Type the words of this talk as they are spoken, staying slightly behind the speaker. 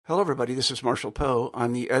Hello, everybody. This is Marshall Poe.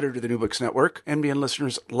 I'm the editor of the New Books Network. NBN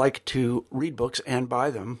listeners like to read books and buy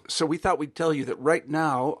them. So we thought we'd tell you that right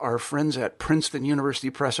now, our friends at Princeton University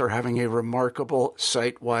Press are having a remarkable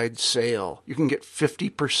site-wide sale. You can get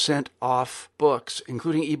 50% off books,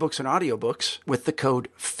 including ebooks and audiobooks, with the code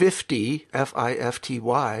 50,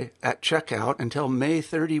 F-I-F-T-Y, at checkout until May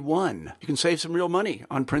 31. You can save some real money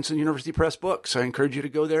on Princeton University Press books. I encourage you to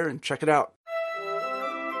go there and check it out.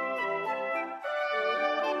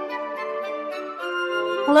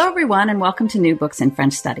 Hello, everyone, and welcome to New Books in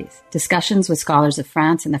French Studies, discussions with scholars of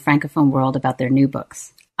France and the Francophone world about their new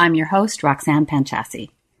books. I'm your host, Roxanne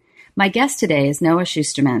Panchasi. My guest today is Noah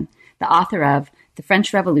Schusterman, the author of The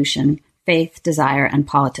French Revolution, Faith, Desire, and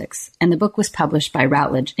Politics, and the book was published by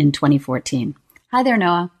Routledge in 2014. Hi there,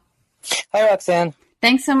 Noah. Hi, Roxanne.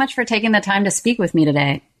 Thanks so much for taking the time to speak with me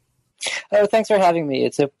today. Oh, thanks for having me.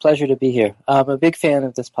 It's a pleasure to be here. I'm a big fan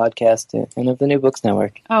of this podcast and of the New Books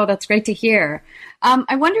Network. Oh, that's great to hear.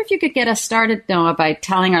 I wonder if you could get us started, Noah, by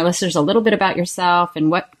telling our listeners a little bit about yourself and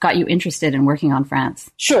what got you interested in working on France.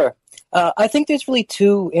 Sure. I think there's really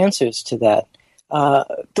two answers to that.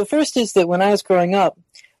 The first is that when I was growing up,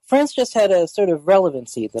 France just had a sort of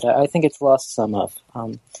relevancy that I think it's lost some of.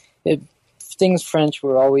 Things French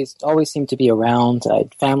were always seemed to be around. I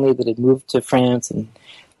had family that had moved to France and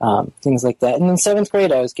things like that. And in seventh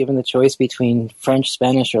grade, I was given the choice between French,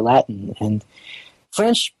 Spanish, or Latin. And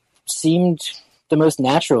French seemed the most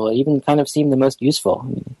natural. It even kind of seemed the most useful. I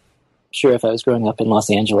mean, sure, if I was growing up in Los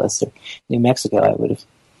Angeles or New Mexico, I would have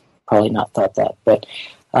probably not thought that. But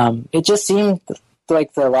it just seemed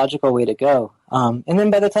like the logical way to go. And then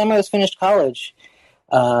by the time I was finished college,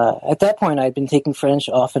 at that point, I'd been taking French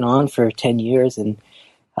off and on for 10 years and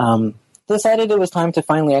decided it was time to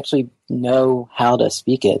finally actually know how to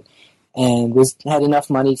speak it, and had enough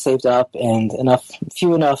money saved up and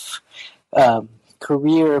few enough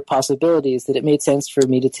career possibilities that it made sense for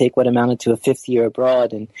me to take what amounted to a fifth year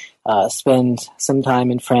abroad and spend some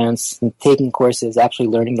time in France and taking courses, actually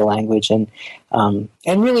learning the language, and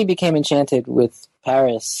really became enchanted with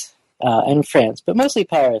Paris and France, but mostly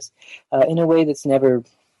Paris, in a way that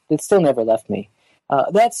still never left me.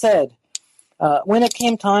 That said, when it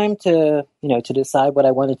came time to decide what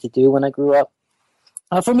I wanted to do when I grew up,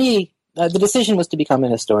 for me, the decision was to become a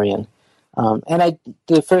historian.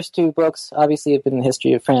 The first two books obviously have been the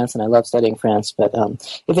history of France, and I love studying France. But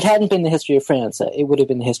if it hadn't been the history of France, it would have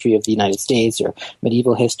been the history of the United States or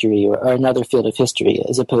medieval history or another field of history.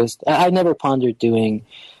 I never pondered doing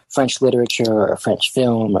French literature or French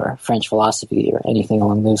film or French philosophy or anything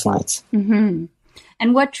along those lines. Mm-hmm.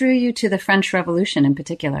 And what drew you to the French Revolution in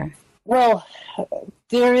particular? Well,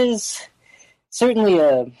 there is certainly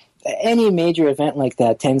any major event like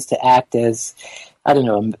that tends to act as,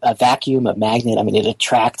 a vacuum, a magnet. I mean, it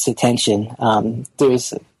attracts attention.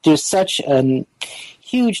 There's such a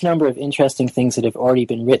huge number of interesting things that have already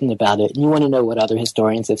been written about it, and you want to know what other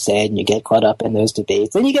historians have said, and you get caught up in those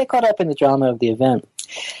debates, and you get caught up in the drama of the event.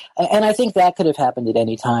 And I think that could have happened at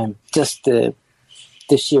any time, just the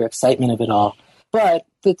sheer excitement of it all. But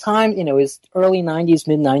the time, is early 90s,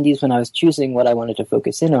 mid-90s when I was choosing what I wanted to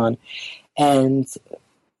focus in on. And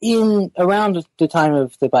around the time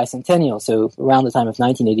of the bicentennial, so around the time of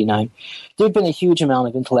 1989, there had been a huge amount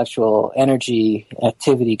of intellectual energy,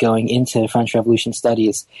 activity going into French Revolution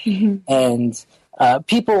studies. Mm-hmm. And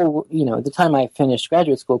people, at the time I finished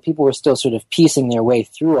graduate school, people were still sort of piecing their way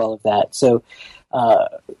through all of that. So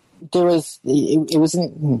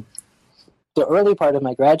the early part of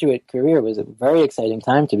my graduate career was a very exciting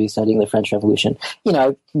time to be studying the French Revolution.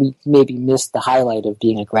 I maybe missed the highlight of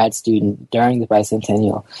being a grad student during the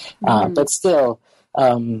bicentennial. Mm-hmm. But still,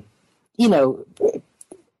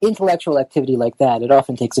 intellectual activity like that, it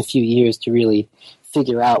often takes a few years to really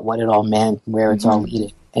figure out what it all meant, where it's all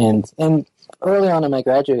leading. And early on in my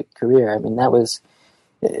graduate career, I mean, that was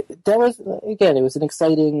again, it was an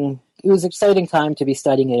exciting time to be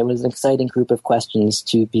studying it. It was an exciting group of questions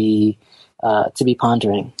to be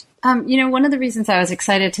pondering. One of the reasons I was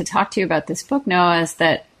excited to talk to you about this book, Noah, is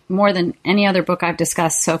that more than any other book I've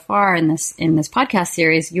discussed so far in this podcast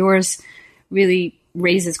series, yours really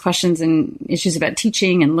raises questions and issues about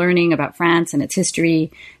teaching and learning about France and its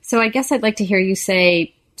history. So I guess I'd like to hear you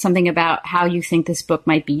say something about how you think this book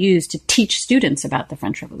might be used to teach students about the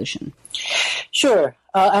French Revolution. Sure.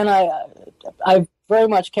 And I very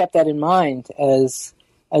much kept that in mind as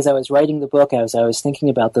I was writing the book, as I was thinking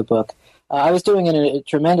about the book. I was doing a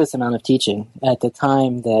tremendous amount of teaching at the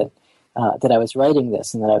time that I was writing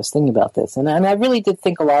this and that I was thinking about this. And I really did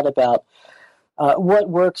think a lot about what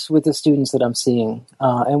works with the students that I'm seeing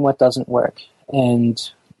and what doesn't work. And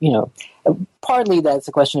partly that's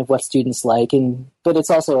a question of what students like, but it's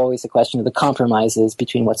also always a question of the compromises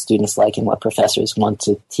between what students like and what professors want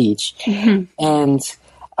to teach. Mm-hmm.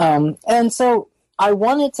 And so I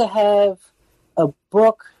wanted to have a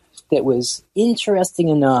book that was interesting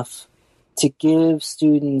enough to give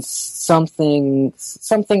students some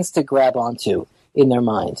things to grab onto in their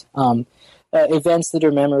mind. Events that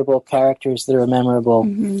are memorable, characters that are memorable.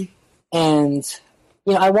 Mm-hmm. And,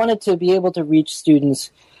 I wanted to be able to reach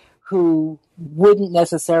students who wouldn't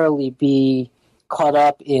necessarily be caught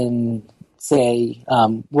up in, say,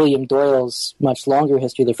 William Doyle's much longer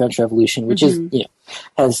history of the French Revolution, which mm-hmm. is,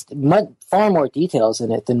 has far more details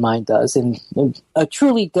in it than mine does. And a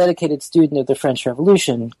truly dedicated student of the French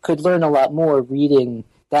Revolution could learn a lot more reading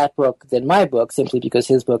that book than my book, simply because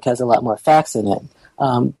his book has a lot more facts in it.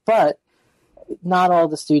 But not all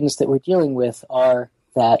the students that we're dealing with are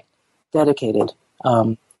that dedicated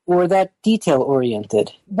or that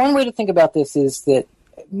detail-oriented. One way to think about this is that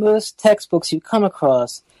most textbooks you come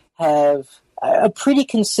across have a pretty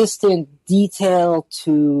consistent detail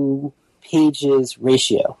to pages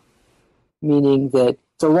ratio, meaning that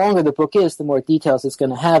the longer the book is, the more details it's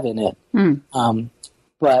going to have in it.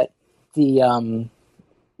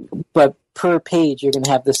 But per page, you're going to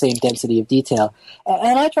have the same density of detail.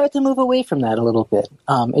 And I tried to move away from that a little bit.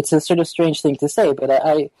 It's a sort of strange thing to say,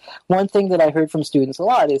 but one thing that I heard from students a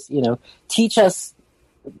lot is, teach us,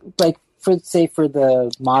 like, for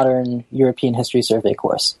the modern European history survey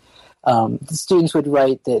course. The students would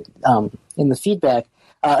write that in the feedback,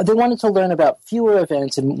 they wanted to learn about fewer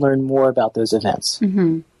events and learn more about those events.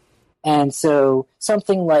 Mm-hmm. And so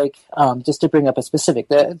something like, just to bring up a specific,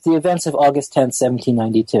 the events of August 10th,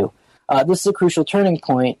 1792. This is a crucial turning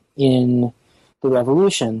point in the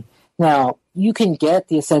revolution. Now, you can get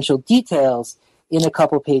the essential details in a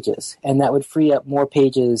couple pages, and that would free up more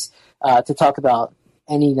pages to talk about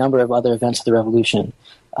any number of other events of the revolution.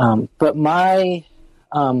 But my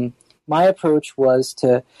approach was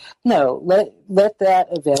to, let that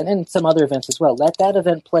event, and some other events as well, let that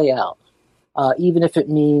event play out, even if it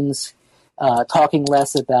means talking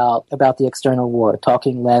less about the external war,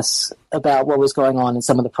 talking less about what was going on in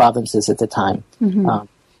some of the provinces at the time, mm-hmm.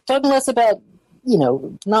 Talking less about,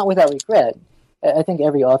 not without regret. I think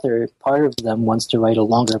every author, part of them wants to write a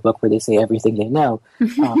longer book where they say everything they know.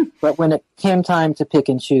 But when it came time to pick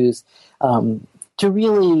and choose, to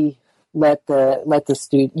really let the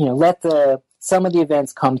student, some of the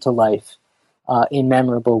events come to life in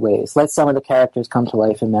memorable ways. Let some of the characters come to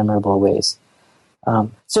life in memorable ways.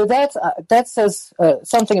 So that says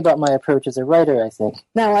something about my approach as a writer, I think.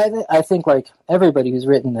 Now, I think, like everybody who's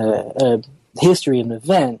written a history of an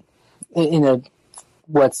event in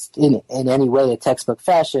any way a textbook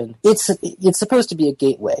fashion, it's supposed to be a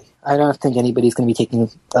gateway. I don't think anybody's going to be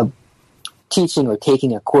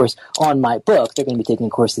taking a course on my book. They're going to be taking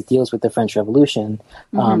a course that deals with the French Revolution.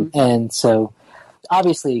 Mm-hmm. And so,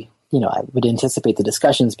 obviously, I would anticipate the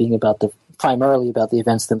discussions being primarily about the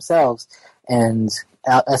events themselves, and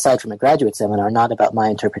aside from a graduate seminar, not about my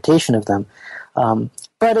interpretation of them.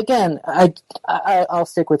 But again, I'll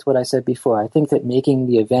stick with what I said before. I think that making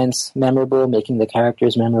the events memorable, making the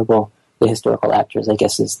characters memorable, the historical actors, I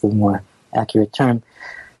guess is the more accurate term,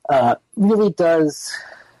 really does.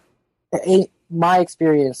 My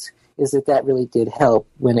experience is that really did help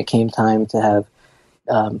when it came time to have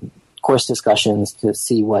course discussions to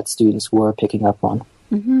see what students were picking up on.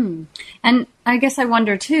 Mm-hmm. And I guess I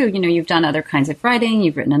wonder, too, you've done other kinds of writing,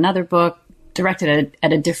 you've written another book directed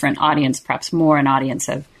at a different audience, perhaps more an audience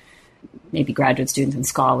of maybe graduate students and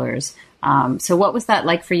scholars. So what was that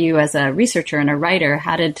like for you as a researcher and a writer?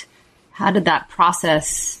 How did that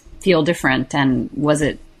process feel different? And was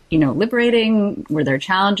it, liberating? Were there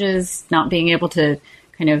challenges not being able to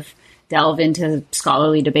kind of delve into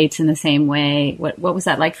scholarly debates in the same way? What was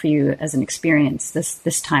that like for you as an experience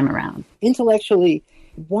this time around? Intellectually,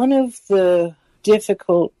 one of the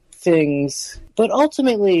difficult things, but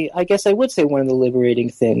ultimately, I guess I would say one of the liberating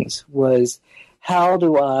things, was how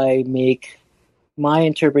do I make my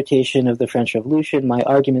interpretation of the French Revolution, my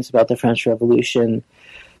arguments about the French Revolution,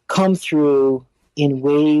 come through in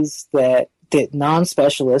ways that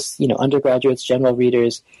non-specialists, undergraduates, general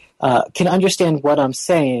readers, can understand what I'm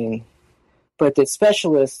saying, but that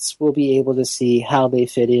specialists will be able to see how they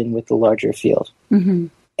fit in with the larger field. Mm-hmm.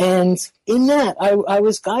 And in that, I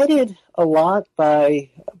was guided a lot by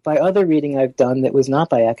other reading I've done that was not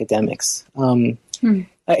by academics.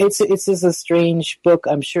 It's a strange book,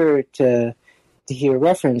 I'm sure, to hear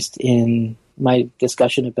referenced in my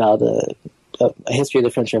discussion about a history of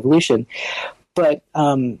the French Revolution. But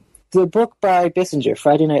the book by Bissinger,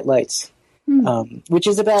 Friday Night Lights, which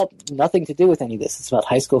is about nothing to do with any of this. It's about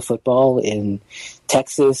high school football in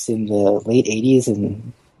Texas in the late 80s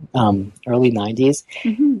and early 90s.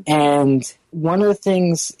 And one of the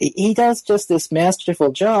things, he does just this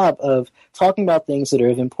masterful job of talking about things that are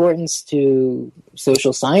of importance to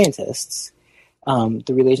social scientists.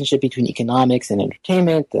 The relationship between economics and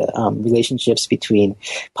entertainment, the relationships between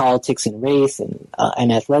politics and race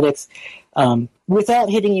and athletics, without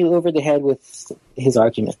hitting you over the head with his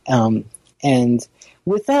argument. And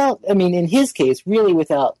without, in his case, really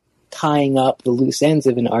without tying up the loose ends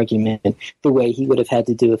of an argument the way he would have had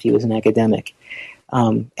to do if he was an academic.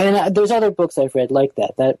 And there's other books I've read like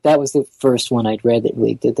that. That was the first one I'd read that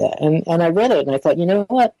really did that. And I read it and I thought, you know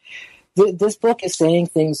what? This book is saying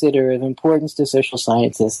things that are of importance to social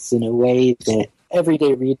scientists in a way that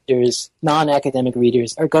everyday readers, non-academic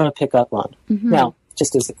readers, are going to pick up on. Now,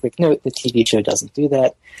 just as a quick note, the TV show doesn't do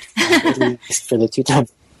that, at least for the 2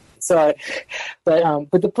 times. So,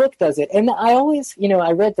 but the book does it. And I always,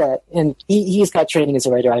 I read that, and he's got training as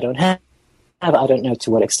a writer I don't have. I don't know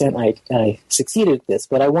to what extent I succeeded at this,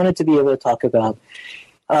 but I wanted to be able to talk about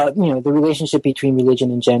the relationship between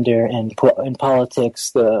religion and gender and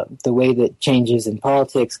politics, the way that changes in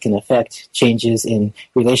politics can affect changes in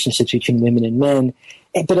relationships between women and men.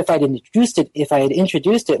 But if I had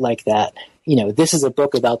introduced it like that, this is a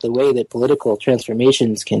book about the way that political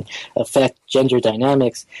transformations can affect gender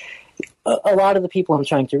dynamics, a lot of the people I'm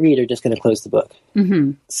trying to read are just going to close the book.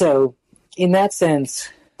 So in that sense,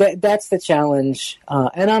 that's the challenge.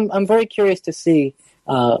 And I'm very curious to see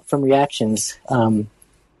from reactions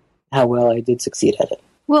how well I did succeed at it.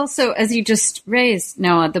 Well, so as you just raised,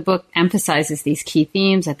 Noah, the book emphasizes these key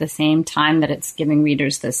themes at the same time that it's giving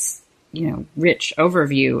readers this, rich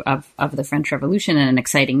overview of the French Revolution and an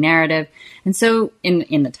exciting narrative. And so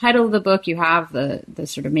in the title of the book, you have the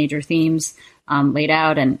sort of major themes laid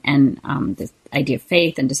out and the idea of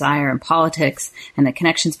faith and desire and politics and the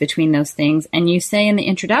connections between those things. And you say in the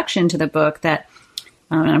introduction to the book that,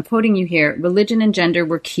 and I'm quoting you here, religion and gender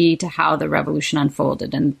were key to how the revolution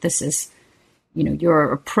unfolded. And this is,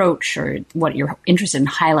 your approach or what you're interested in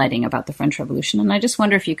highlighting about the French Revolution. And I just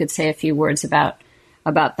wonder if you could say a few words about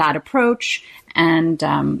that approach and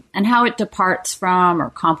how it departs from or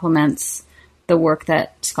complements the work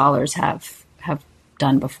that scholars have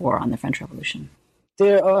done before on the French Revolution.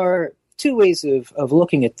 There are 2 ways of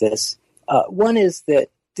looking at this. One is that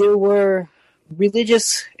there were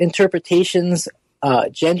religious interpretations,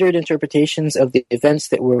 gendered interpretations of the events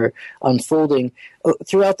that were unfolding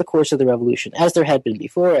throughout the course of the revolution, as there had been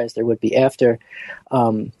before, as there would be after.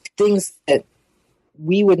 Things that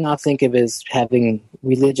we would not think of as having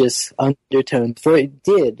religious undertones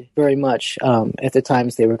did very much at the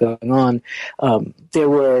times they were going on. There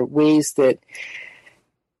were ways that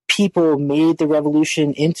people made the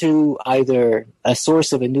revolution into either a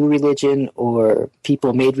source of a new religion, or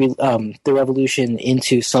people made the revolution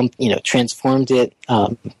into some, transformed it,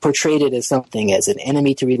 portrayed it as something as an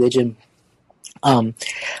enemy to religion.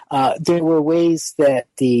 There were ways that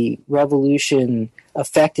the revolution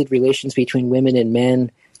affected relations between women and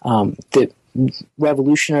men. The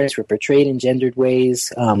revolutionaries were portrayed in gendered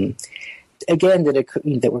ways. Again,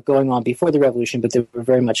 that were going on before the revolution, but they were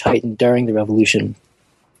very much heightened during the revolution.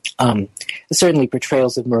 Certainly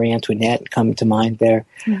portrayals of Marie Antoinette come to mind there.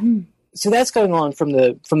 So that's going on from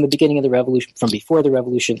the beginning of the revolution, from before the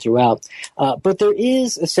revolution throughout. But there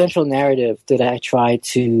is a central narrative that I try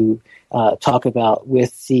to talk about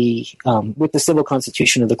with the civil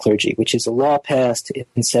constitution of the clergy, which is a law passed in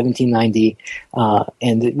 1790,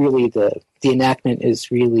 and the enactment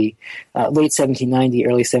is really late 1790,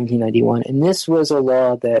 early 1791. And this was a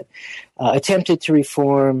law that attempted to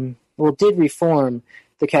did reform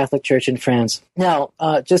the Catholic Church in France. Now,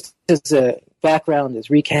 just as a background, as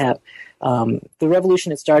recap, the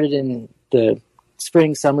revolution had started in the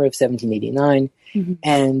summer of 1789,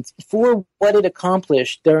 and for what it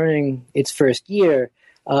accomplished during its first year,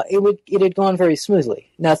 it had gone very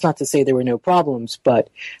smoothly. Now, it's not to say there were no problems,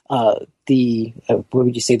 but the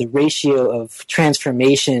ratio of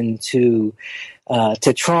transformation to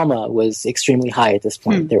trauma was extremely high at this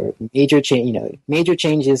point. There were major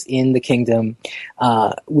changes in the kingdom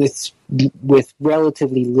with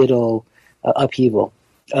relatively little upheaval,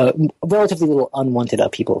 relatively little unwanted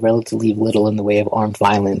upheaval, relatively little in the way of armed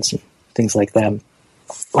violence and things like that.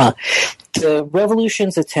 The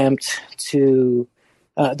revolution's attempt to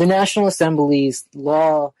the National Assembly's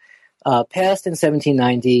law passed in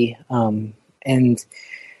 1790 and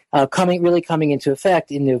coming into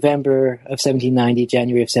effect in November of 1790,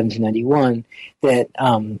 January of 1791,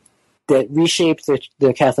 that reshaped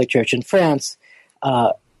the Catholic Church in France,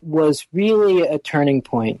 was really a turning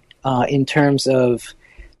point in terms of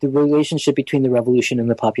the relationship between the revolution and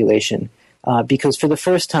the population, because for the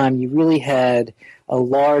first time you really had a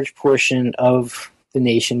large portion of the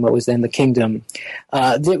nation, what was then the kingdom,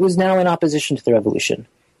 that was now in opposition to the revolution.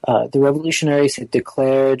 The revolutionaries had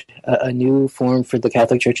declared a new form for the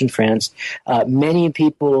Catholic Church in France. Many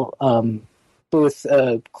people, both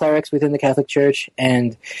clerics within the Catholic Church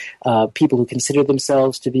and people who considered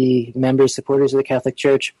themselves to be members, supporters of the Catholic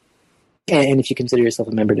Church, and if you consider yourself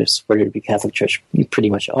a member to supporter of the Catholic Church, you pretty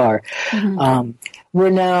much are, were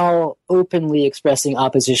now openly expressing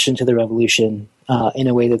opposition to the revolution in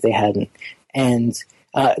a way that they hadn't. And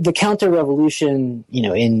the counter-revolution,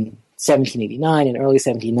 in 1789 and early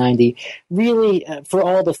 1790, really, for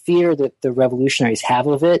all the fear that the revolutionaries have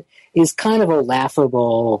of it, is kind of a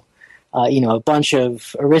laughable, a bunch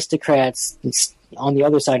of aristocrats on the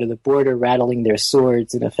other side of the border rattling their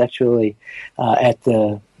swords ineffectually at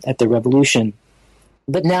the revolution.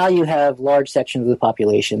 But now you have large sections of the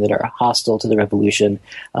population that are hostile to the revolution,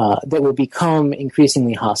 that will become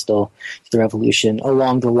increasingly hostile to the revolution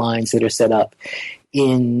along the lines that are set up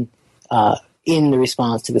in the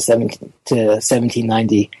response to the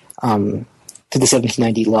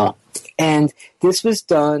 1790 law. And this was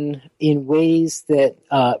done in ways that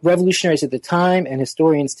revolutionaries at the time and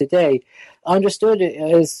historians today understood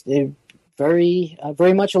as very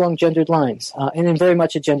much along gendered lines, and in very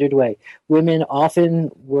much a gendered way. Women often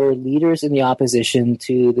were leaders in the opposition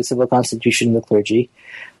to the civil constitution of the clergy,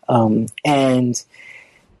 and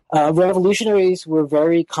revolutionaries were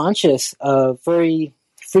very conscious of, very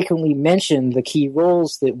frequently mentioned the key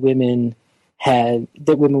roles that women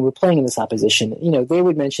were playing in this opposition. They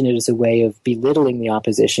would mention it as a way of belittling the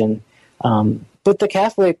opposition, but the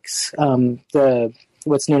Catholics,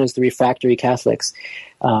 what's known as the refractory Catholics,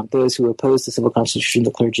 those who opposed the civil constitution of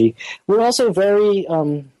the clergy, were also very,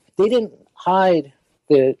 they didn't hide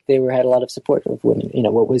that they had a lot of support of women.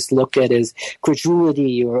 What was looked at as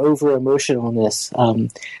credulity or over-emotionalness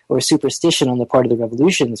or superstition on the part of the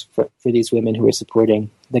revolutions for these women who were supporting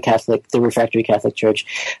the refractory Catholic Church,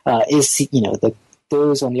 is,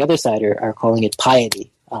 those on the other side are calling it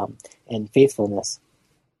piety and faithfulness.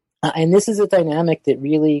 And this is a dynamic that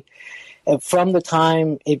really, from the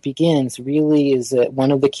time it begins, really is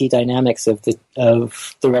one of the key dynamics of the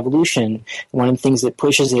revolution. One of the things that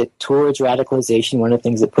pushes it towards radicalization. One of the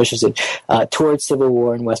things that pushes it towards civil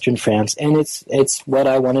war in Western France. And it's what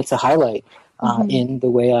I wanted to highlight in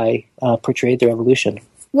the way I portrayed the revolution.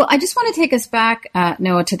 Well, I just want to take us back,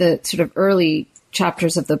 Noah, to the sort of early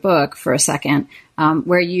chapters of the book for a second,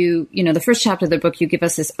 where the first chapter of the book, you give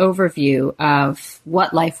us this overview of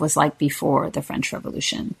what life was like before the French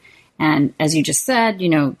Revolution. And as you just said,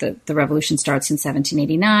 the revolution starts in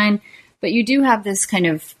 1789, but you do have this kind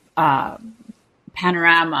of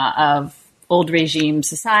panorama of old regime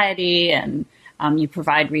society, and you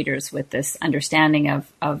provide readers with this understanding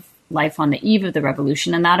of life on the eve of the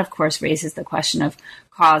revolution. And that, of course, raises the question of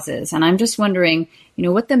causes. And I'm just wondering,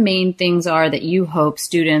 what the main things are that you hope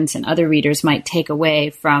students and other readers might take away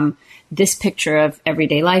from this picture of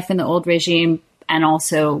everyday life in the old regime, and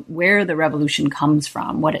also where the revolution comes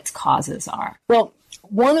from, what its causes are. Well,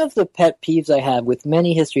 one of the pet peeves I have with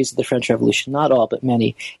many histories of the French Revolution, not all, but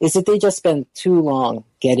many, is that they just spend too long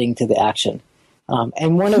getting to the action.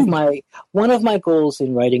 And one of my goals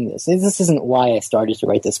in writing this isn't why I started to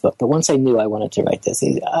write this book, but once I knew I wanted to write this,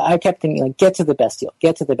 I kept thinking, get to the best deal.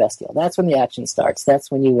 That's when the action starts.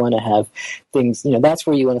 That's when you want to have things, that's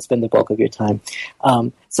where you want to spend the bulk of your time.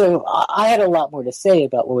 So I had a lot more to say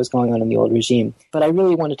about what was going on in the old regime, but I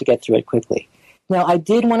really wanted to get through it quickly. Now, I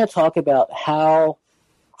did want to talk about how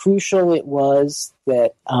crucial it was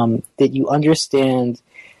that you understand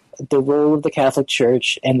the role of the Catholic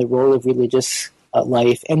Church and the role of religious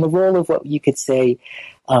life, and the role of what you could say,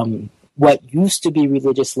 what used to be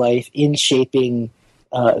religious life in shaping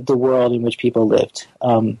the world in which people lived.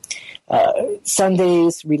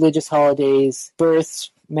 Sundays, religious holidays,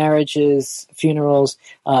 births, marriages, funerals,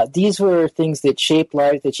 these were things that shaped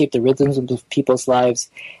life, that shaped the rhythms of people's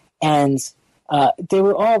lives. And they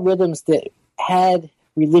were all rhythms that had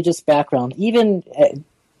religious background, even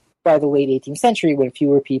by the late 18th century, when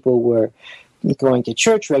fewer people were going to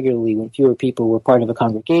church regularly, when fewer people were part of a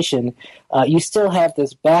congregation, you still have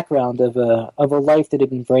this background of a life that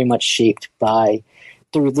had been very much shaped by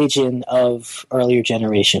the religion of earlier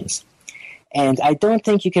generations. And I don't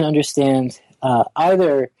think you can understand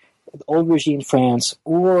either old regime France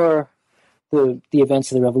or the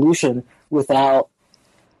events of the revolution without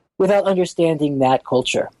understanding that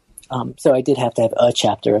culture. So I did have to have a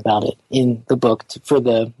chapter about it in the book for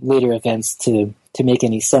the later events to make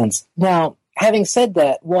any sense. Now, having said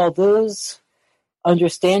that, while those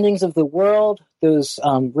understandings of the world, those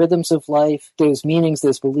rhythms of life, those meanings,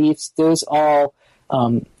 those beliefs, those all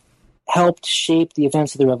helped shape the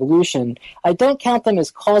events of the revolution. I don't count them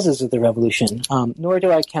as causes of the revolution, nor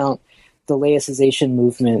do I count the laicization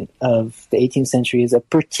movement of the 18th century as a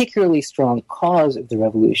particularly strong cause of the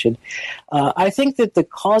revolution. I think that the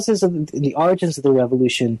causes of the origins of the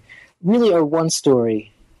revolution really are one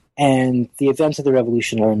story, and the events of the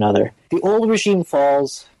revolution are another. The old regime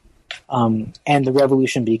falls, and the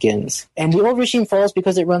revolution begins. And the old regime falls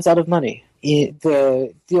because it runs out of money.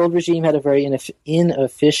 The old regime had a very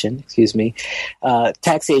inefficient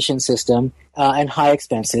taxation system and high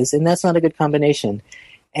expenses, and that's not a good combination.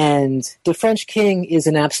 And the French king is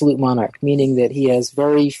an absolute monarch, meaning that he has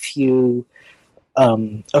very few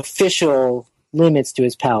official limits to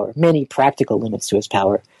his power, many practical limits to his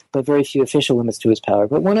power, but very few official limits to his power.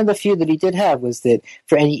 But one of the few that he did have was that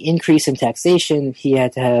for any increase in taxation, he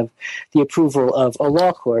had to have the approval of a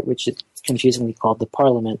law court, which is confusingly called the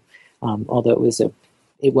Parliament, although it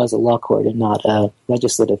was a law court and not a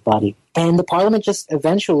legislative body. And the Parliament just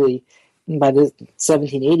eventually, by the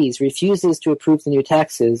 1780s, refuses to approve the new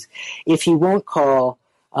taxes if he won't call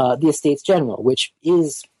the Estates General, which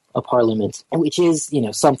is a parliament, and which is,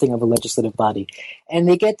 something of a legislative body. And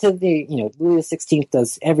they get to Louis XVI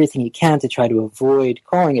does everything he can to try to avoid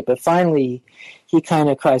calling it, but finally he kind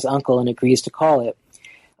of cries uncle and agrees to call it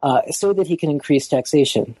so that he can increase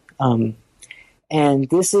taxation. And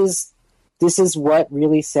this is what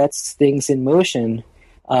really sets things in motion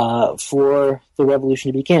for the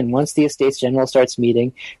revolution to begin. Once the Estates General starts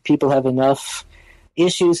meeting, people have enough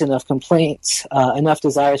issues, enough complaints, enough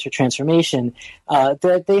desires for transformation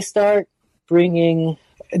that they start bringing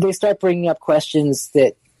up questions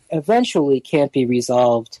that eventually can't be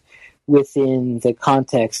resolved within the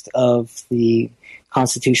context of the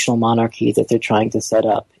constitutional monarchy that they're trying to set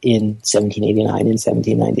up in 1789 and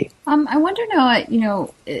 1790. I wonder now,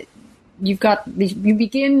 you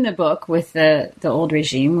begin the book with the old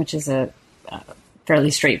regime, which is a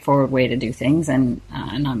fairly straightforward way to do things, and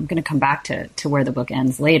I'm going to come back to where the book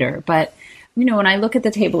ends later. But when I look at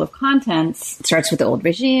the table of contents, it starts with the old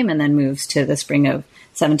regime and then moves to the spring of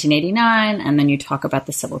 1789, and then you talk about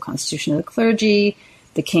the civil constitution of the clergy,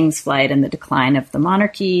 the king's flight and the decline of the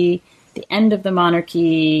monarchy, the end of the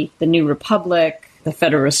monarchy, the new republic, the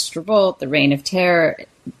Federalist revolt, the reign of terror.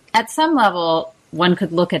 At some level, one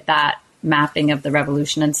could look at that mapping of the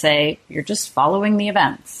revolution and say, you're just following the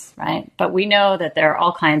events, right? But we know that there are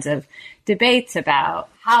all kinds of debates about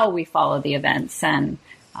how we follow the events and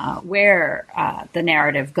where the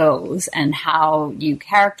narrative goes and how you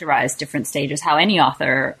characterize different stages, how any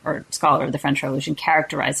author or scholar of the French Revolution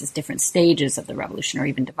characterizes different stages of the revolution, or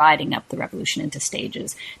even dividing up the revolution into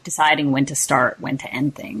stages, deciding when to start, when to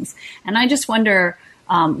end things. And I just wonder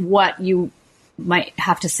what you might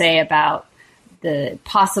have to say about the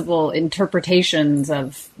possible interpretations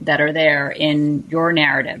that are there in your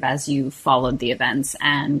narrative as you followed the events,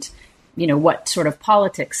 and what sort of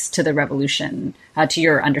politics to the revolution, to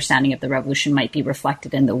your understanding of the revolution, might be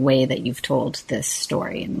reflected in the way that you've told this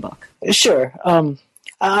story in the book. Sure.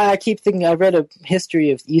 I keep thinking, I read a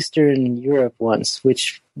history of Eastern Europe once,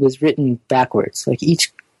 which was written backwards. Like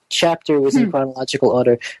each chapter was in chronological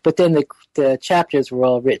order, but then the chapters were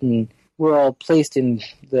all placed in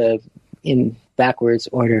backwards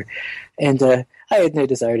order, and I had no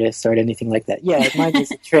desire to start anything like that. Yeah,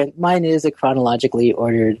 mine is a chronologically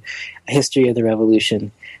ordered history of the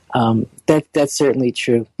revolution. That's certainly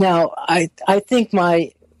true. Now, I think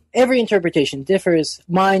every interpretation differs.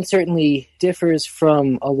 Mine certainly differs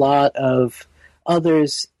from a lot of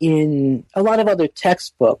others in a lot of other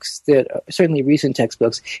textbooks, that certainly recent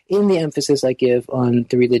textbooks, in the emphasis I give on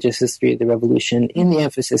the religious history of the revolution, in the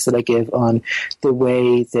emphasis that I give on the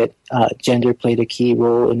way that gender played a key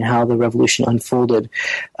role in how the revolution unfolded.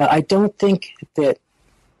 I don't think that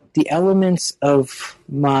the elements of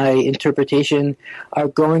my interpretation are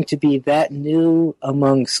going to be that new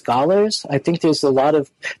among scholars. I think there's a lot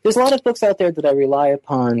of books out there that I rely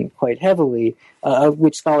upon quite heavily, of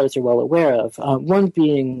which scholars are well aware of. One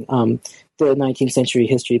being the 19th century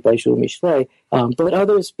history by Jules Michelet, but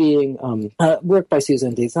others being work by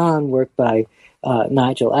Suzanne Desans, work by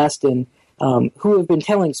Nigel Aston, who have been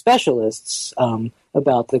telling specialists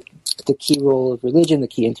about the key role of religion, the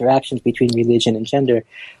key interactions between religion and gender.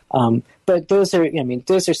 But those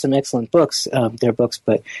are some excellent books. They're books,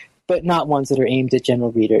 but not ones that are aimed at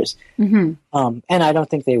general readers. Mm-hmm. And I don't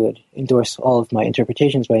think they would endorse all of my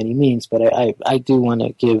interpretations by any means. But I do want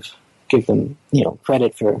to give them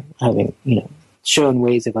credit for having shown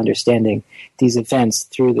ways of understanding these events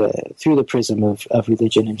through the prism of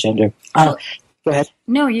religion and gender. Go ahead.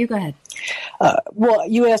 No, you go ahead. Well,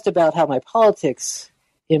 you asked about how my politics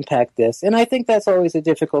impact this, and I think that's always a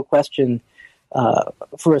difficult question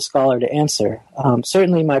for a scholar to answer.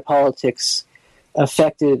 Certainly my politics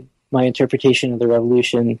affected my interpretation of the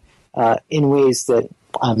revolution in ways that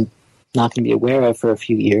I'm not going to be aware of for a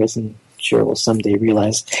few years, and sure will someday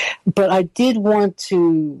realize. But I did want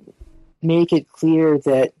to make it clear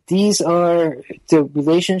that these are the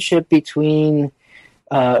relationship between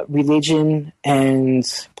religion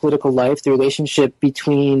and political life, the relationship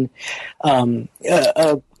between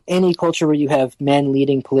any culture where you have men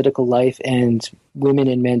leading political life and women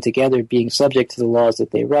and men together being subject to the laws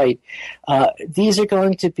that they write. These are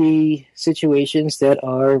going to be situations that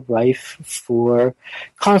are rife for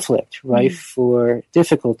conflict, rife for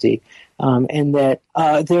difficulty, and that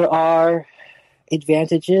there are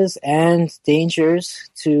advantages and dangers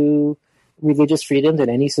to religious freedom that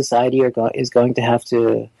any society is going to have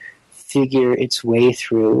to figure its way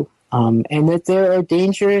through, and that there are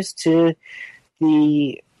dangers to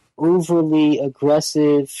the overly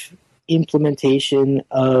aggressive implementation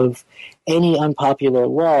of any unpopular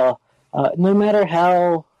law, no matter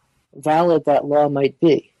how valid that law might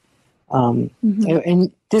be.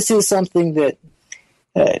 And this is something that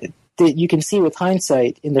you can see with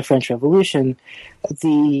hindsight in the French Revolution.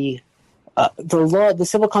 The law, the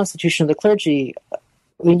civil constitution of the clergy,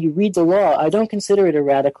 when you read the law, I don't consider it a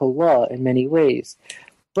radical law in many ways,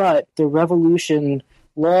 but the revolution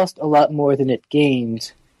lost a lot more than it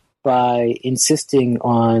gained by insisting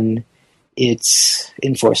on its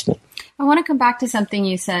enforcement. I want to come back to something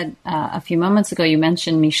you said a few moments ago. You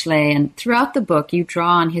mentioned Michelet, and throughout the book, you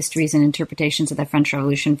draw on histories and interpretations of the French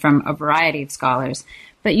Revolution from a variety of scholars,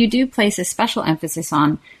 but you do place a special emphasis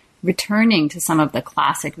on returning to some of the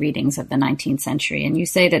classic readings of the 19th century, and you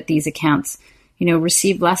say that these accounts,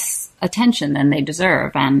 receive less attention than they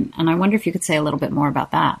deserve, and I wonder if you could say a little bit more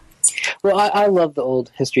about that. Well, I love the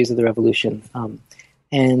old histories of the Revolution,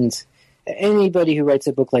 and anybody who writes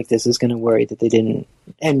a book like this is going to worry that they didn't,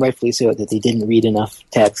 and rightfully so, that they didn't read enough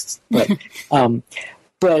texts.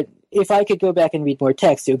 But if I could go back and read more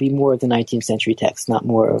text, it would be more of the 19th century text, not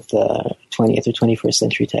more of the 20th or 21st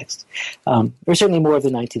century text, or certainly more of the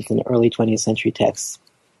 19th and early 20th century texts.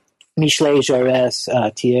 Michelet, Jaurès,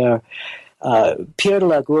 Thiers, Pierre de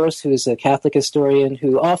la Gourse, who is a Catholic historian,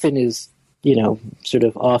 who often is,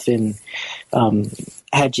 often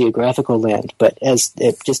had geographical land, but as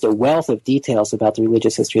just a wealth of details about the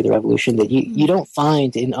religious history of the Revolution that you don't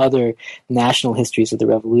find in other national histories of the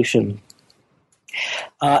Revolution.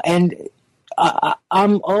 And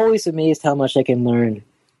I'm always amazed how much I can learn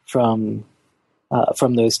from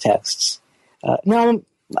those texts. Now,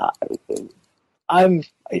 I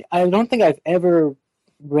don't think I've ever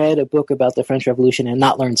read a book about the French Revolution and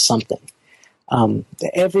not learned something.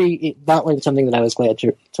 Not learned something that I was glad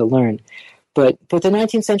to learn. But the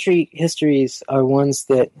 19th century histories are ones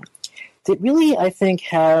that really, I think,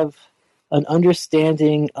 have an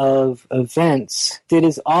understanding of events that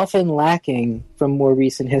is often lacking from more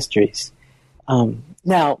recent histories.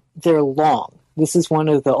 Now, they're long. This is one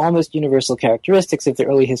of the almost universal characteristics of the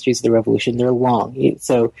early histories of the Revolution. They're long.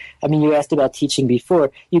 So, you asked about teaching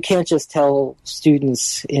before. You can't just tell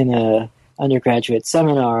students in a undergraduate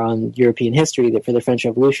seminar on European history that for the French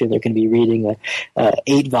Revolution they're going to be reading a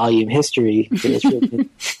 8-volume history that was written in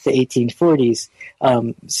the 1840s.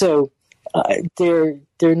 So they're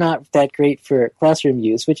not that great for classroom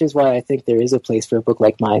use, which is why I think there is a place for a book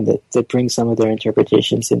like mine that brings some of their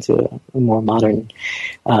interpretations into a more modern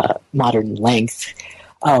length.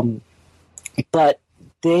 But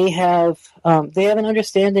they have an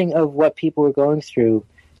understanding of what people were going through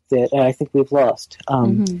that I think we've lost.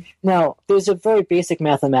 Now, there's a very basic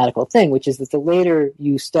mathematical thing, which is that the later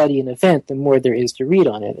you study an event, the more there is to read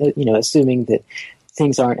on it, assuming that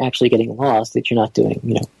things aren't actually getting lost, that you're not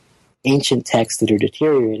doing, ancient texts that are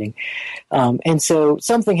deteriorating. And so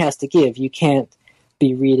something has to give. You can't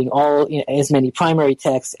be reading as many primary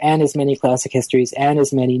texts and as many classic histories and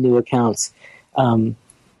as many new accounts. The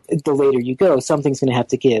later you go, something's going to have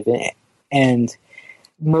to give. And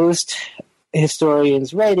most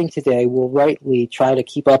historians writing today will rightly try to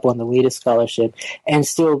keep up on the latest scholarship and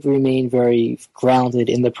still remain very grounded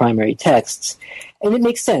in the primary texts. And it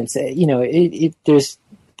makes sense. And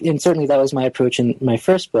certainly that was my approach in my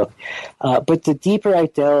first book. But the deeper I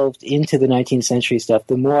delved into the 19th century stuff,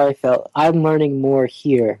 the more I felt I'm learning more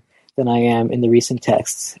here than I am in the recent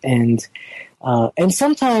texts. And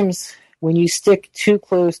sometimes when you stick too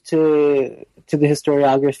close to the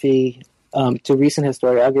historiography, to recent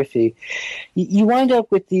historiography, you wind up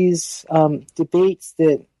with these debates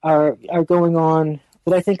that are going on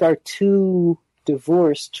that I think are too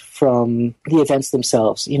divorced from the events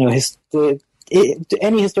themselves. You know,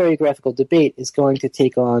 any historiographical debate is going to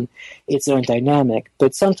take on its own dynamic,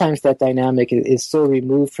 but sometimes that dynamic is so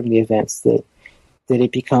removed from the events that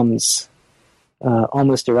it becomes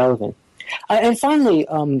almost irrelevant. And finally,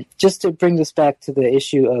 just to bring this back to the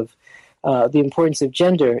issue of the importance of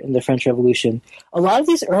gender in the French Revolution, a lot of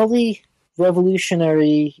these early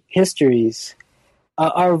revolutionary histories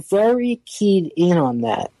are very keyed in on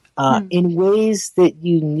that in ways that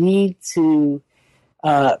you need to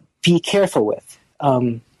be careful with.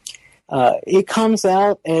 It comes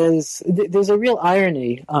out as there's a real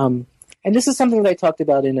irony, and this is something that I talked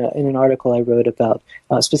about in an article I wrote about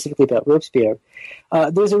specifically about Robespierre.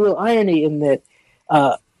 There's a real irony in that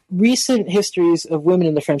recent histories of women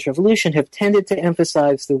in the French Revolution have tended to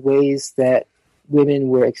emphasize the ways that women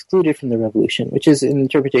were excluded from the revolution, which is an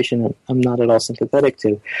interpretation I'm not at all sympathetic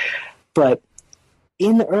to. But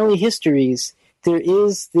in the early histories, there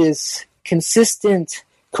is this consistent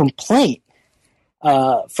complaint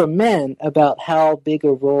from men about how big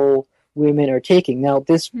a role women are taking. Now,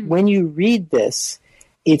 when you read this,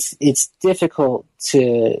 it's difficult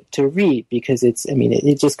to read because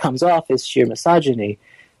it just comes off as sheer misogyny.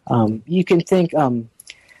 You can think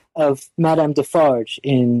of Madame Defarge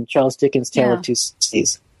in Charles Dickens' Tale of Two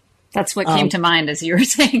Cities. That's what came to mind as you were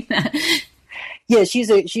saying that. Yeah, she's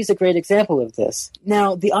a great example of this.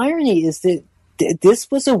 Now, the irony is that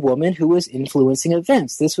this was a woman who was influencing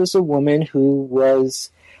events. This was a woman who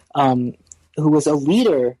was a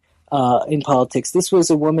leader in politics. This was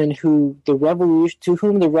a woman to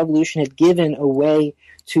whom the revolution had given a way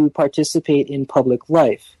to participate in public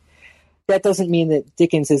life. That doesn't mean that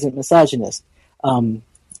Dickens isn't misogynist.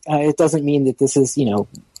 It doesn't mean that this is,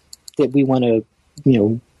 that we want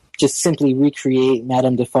to, just simply recreate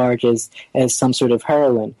Madame Defarge as some sort of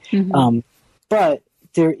heroine. Mm-hmm.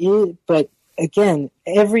 But again,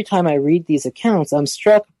 every time I read these accounts, I'm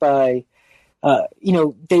struck by,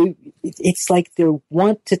 it's like they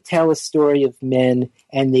want to tell a story of men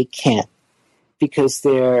and they can't, because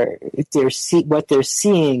what they're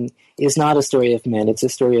seeing is not a story of men; it's a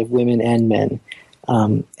story of women and men,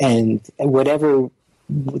 and whatever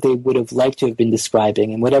they would have liked to have been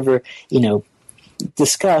describing, and whatever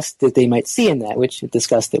disgust that they might see in that, which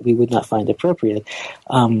disgust that we would not find appropriate.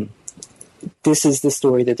 This is the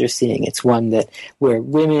story that they're seeing. It's one where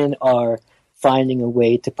women are finding a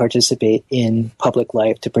way to participate in public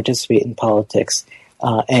life, to participate in politics,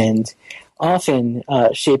 and often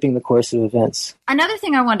shaping the course of events. Another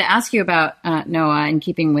thing I wanted to ask you about, Noah, in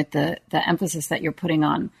keeping with the emphasis that you're putting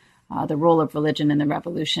on the role of religion in the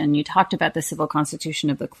revolution, you talked about the civil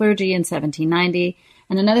constitution of the clergy in 1790.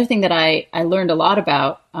 And another thing that I learned a lot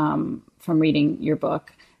about from reading your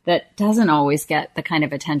book that doesn't always get the kind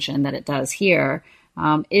of attention that it does here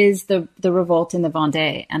is the revolt in the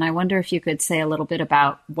Vendée. And I wonder if you could say a little bit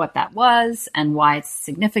about what that was and why it's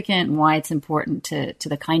significant and why it's important to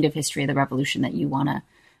the kind of history of the revolution that you want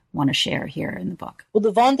to share here in the book. Well,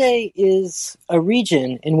 the Vendée is a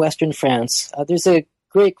region in Western France. There's a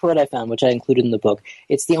great quote I found, which I included in the book.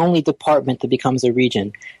 It's the only department that becomes a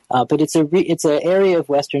region, but it's an area of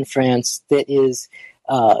Western France that is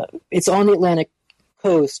it's on the Atlantic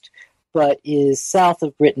coast, but is south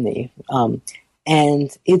of Brittany,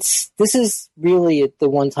 and this is really the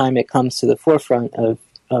one time it comes to the forefront of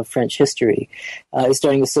French history. Is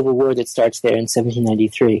during the Civil War that starts there in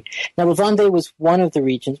 1793. Now, the Vendée was one of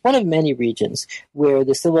many regions, where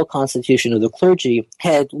the civil constitution of the clergy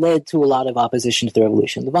had led to a lot of opposition to the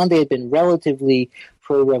revolution. The Vendée had been relatively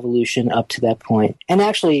pro-revolution up to that point. And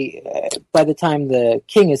actually, by the time the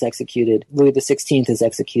king is executed, Louis XVI is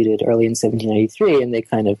executed early in 1793, and they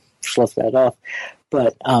kind of slough that off.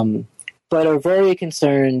 But are very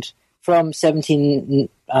concerned from 1790,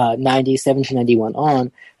 1791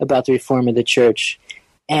 on about the reform of the church.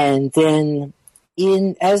 And then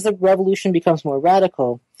as the revolution becomes more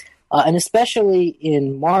radical, and especially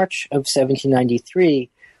in March of 1793,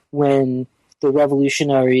 when the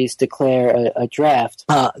revolutionaries declare a draft,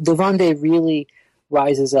 the Vendée really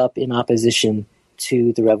rises up in opposition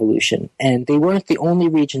to the revolution. And they weren't the only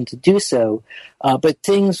region to do so, but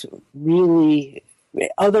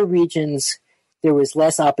other regions, there was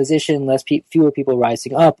less opposition, fewer people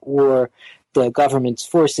rising up, or the government's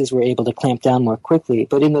forces were able to clamp down more quickly.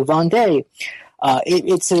 But in the Vendée,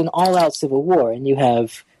 it's an all-out civil war, and you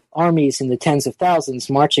have armies in the tens of thousands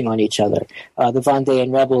marching on each other. The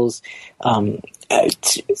Vendéan rebels,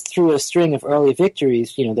 through a string of early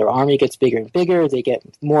victories, their army gets bigger and bigger. They get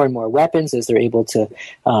more and more weapons as they're able to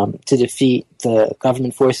defeat the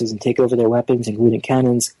government forces and take over their weapons, including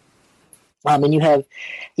cannons. And you have,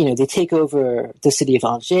 they take over the city of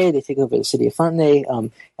Angers, they take over the city of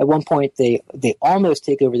Fontenay. At one point, they almost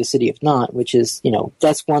take over the city of Nantes, which is,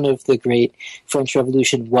 that's one of the great French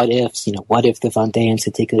Revolution what-ifs. What if the Vendéans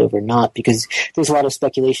had taken over Nantes? Because there's a lot of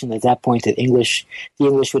speculation at that point that the English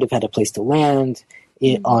would have had a place to land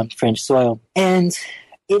on French soil. And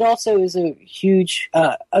it also is a huge,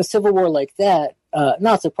 a civil war like that,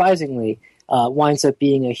 not surprisingly, winds up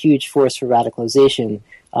being a huge force for radicalization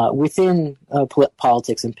within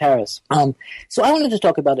politics in Paris. So I wanted to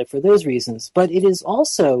talk about it for those reasons, but it is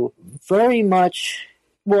also very much,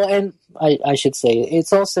 well, and I should say,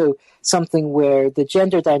 it's also something where the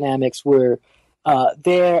gender dynamics were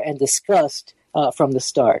there and discussed from the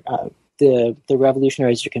start. The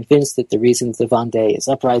revolutionaries are convinced that the reason the Vendée is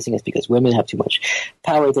uprising is because women have too much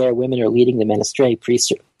power there. Women are leading the men astray.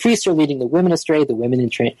 Priests are leading the women astray. The women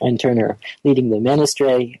in turn are leading the men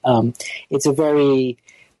astray. It's a very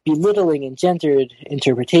belittling and gendered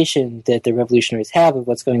interpretation that the revolutionaries have of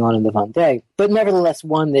what's going on in the Vendée, but nevertheless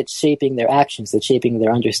one that's shaping their actions, that's shaping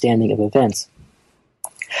their understanding of events.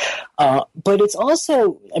 But it's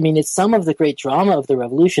also, it's some of the great drama of the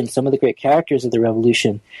revolution, some of the great characters of the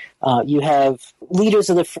revolution. You have leaders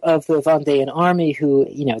of the Vendéan army who,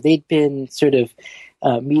 they'd been sort of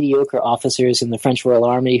mediocre officers in the French Royal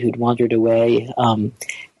Army who'd wandered away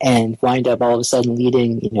and wind up all of a sudden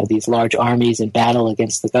leading, these large armies in battle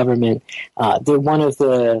against the government. They're one of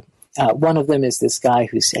them is this guy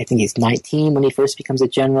who's, I think he's 19 when he first becomes a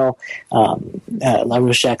general,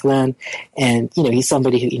 Laroche-Jacquelin. And, he's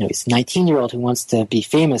somebody who, he's a 19-year-old who wants to be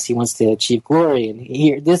famous. He wants to achieve glory.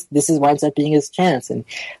 And this winds up being his chance and,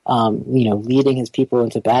 leading his people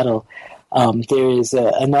into battle. There is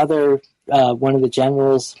another one of the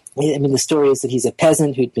generals. The story is that he's a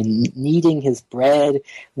peasant who'd been kneading his bread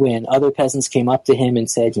when other peasants came up to him and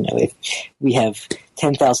said, if we have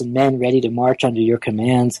 10,000 men ready to march under your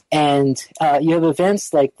command. And you have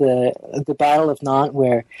events like the Battle of Nantes,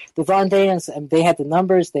 where the Vendéans, they had the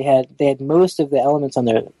numbers, they had most of the elements on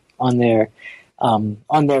their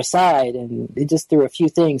side, and there were a few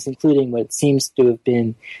things, including what seems to have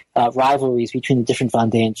been rivalries between the different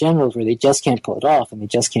Vendéan generals, where they just can't pull it off, and they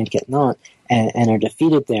just can't get Nantes, and are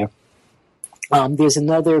defeated there. There's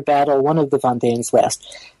another battle, one of the Vendéans'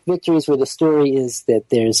 last victories, where the story is that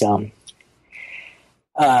there's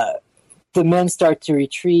the men start to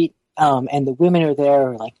retreat, and the women are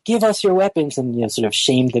there, like, give us your weapons, and sort of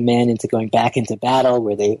shame the men into going back into battle,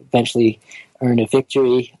 where they eventually earn a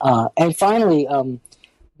victory. And finally,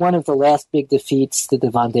 one of the last big defeats that the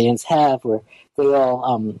Vendéans have, where they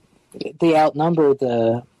all they outnumber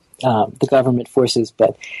the government forces,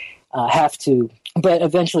 but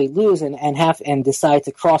eventually lose and decide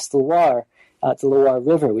to cross the Loire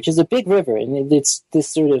River, which is a big river, and it's this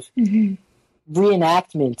sort of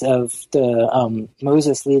reenactment of the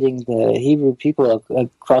Moses leading the Hebrew people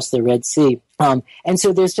across the Red Sea. And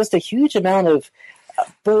so there's just a huge amount of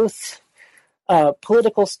both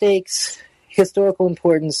political stakes, historical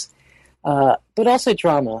importance, but also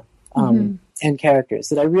drama and characters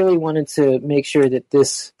that I really wanted to make sure that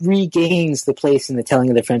this regains the place in the telling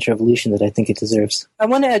of the French Revolution that I think it deserves. I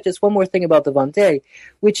want to add just one more thing about the Vendée,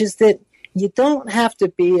 which is that you don't have to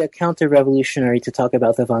be a counter-revolutionary to talk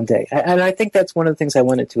about the Vendée. And I think that's one of the things I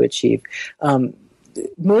wanted to achieve.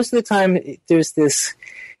 Most of the time,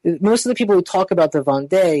 most of the people who talk about the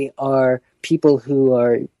Vendée are people who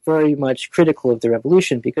are very much critical of the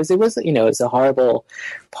revolution, because it was, it's a horrible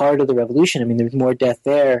part of the revolution. There's more death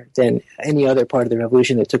there than any other part of the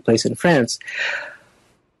revolution that took place in France.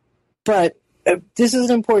 But this is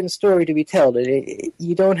an important story to be told.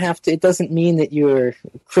 You don't have to. It doesn't mean that you're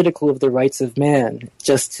critical of the rights of man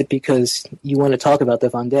just because you want to talk about the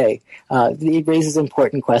Vendée. It raises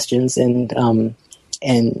important questions and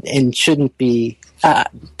shouldn't be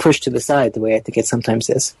pushed to the side the way I think it sometimes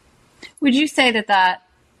is. Would you say that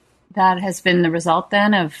has been the result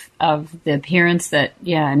then of the appearance that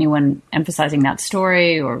anyone emphasizing that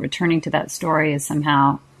story or returning to that story is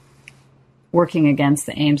somehow working against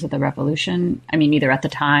the aims of the revolution? Either at the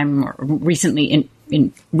time or recently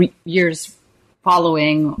in years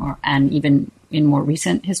following, and even in more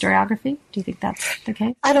recent historiography? Do you think that's the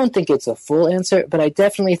case? I don't think it's a full answer, but I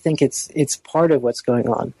definitely think it's part of what's going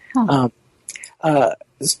on. Huh.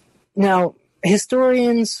 Now,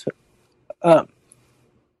 historians,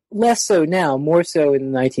 less so now, more so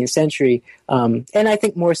in the 19th century, and I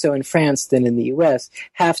think more so in France than in the U.S.,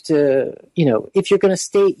 have to, if you're going to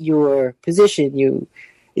state your position,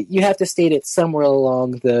 you have to state it somewhere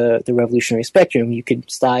along the revolutionary spectrum. You could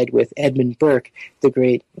side with Edmund Burke, the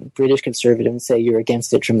great British conservative, and say you're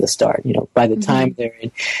against it from the start. By the time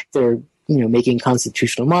they're making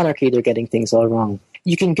constitutional monarchy, they're getting things all wrong.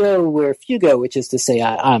 You can go where few go, which is to say,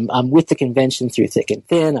 I'm with the convention through thick and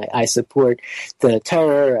thin. I support the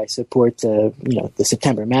terror. I support the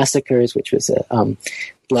September massacres, which was a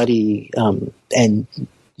bloody and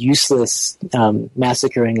useless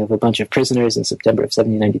massacring of a bunch of prisoners in September of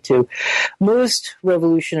 1792. Most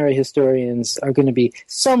revolutionary historians are going to be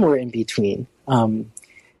somewhere in between,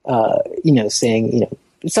 saying,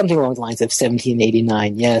 something along the lines of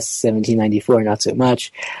 1789, yes, 1794, not so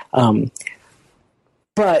much.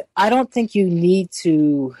 But I don't think you need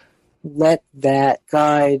to let that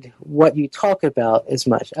guide what you talk about as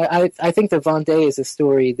much. I think that Vendée is a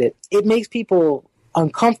story that it makes people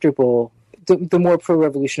uncomfortable the more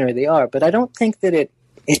pro-revolutionary they are, but I don't think that it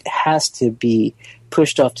has to be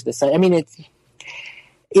pushed off to the side. I mean,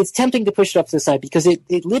 it's tempting to push it off to the side because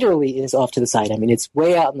it literally is off to the side. I mean, it's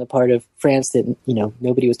way out in the part of France that,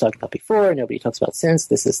 nobody was talking about before, nobody talks about since.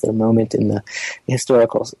 This is their moment in the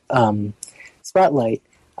historical spotlight.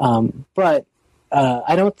 But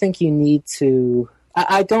I don't think you need to...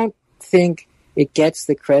 I don't think it gets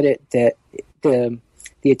the credit that the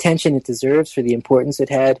attention it deserves for the importance it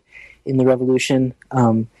had in the revolution.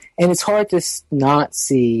 And it's hard to not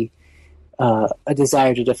see a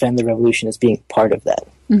desire to defend the revolution as being part of that.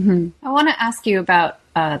 Mm-hmm. I want to ask you about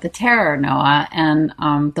the terror, Noah, and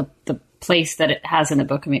the place that it has in the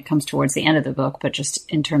book. I mean, it comes towards the end of the book, but just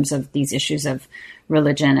in terms of these issues of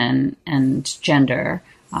religion and gender.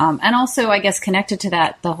 And also, I guess, connected to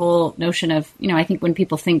that, the whole notion of, I think when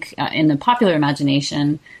people think in the popular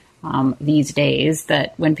imagination these days,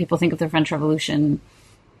 that when people think of the French Revolution,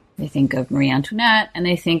 they think of Marie Antoinette and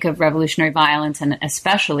they think of revolutionary violence and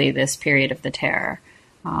especially this period of the terror.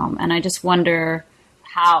 And I just wonder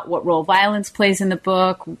what role violence plays in the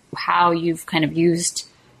book, how you've kind of used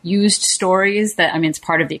stories that, it's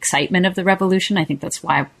part of the excitement of the revolution. I think that's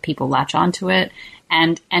why people latch onto it.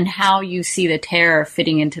 And how you see the terror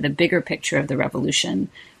fitting into the bigger picture of the revolution,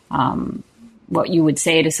 what you would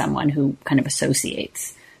say to someone who kind of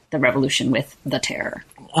associates the revolution with the terror.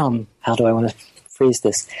 How do I want to phrase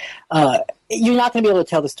this? You're not going to be able to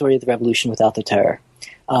tell the story of the revolution without the terror.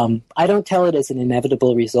 I don't tell it as an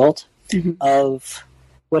inevitable result of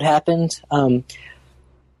what happened.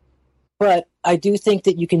 But I do think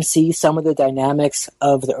that you can see some of the dynamics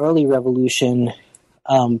of the early revolution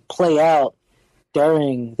play out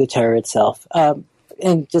during the terror itself.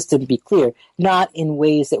 And just to be clear, not in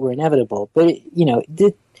ways that were inevitable, but,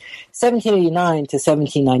 1789 to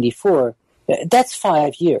 1794, that's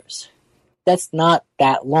 5 years. That's not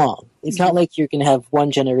that long. It's not like you're going to have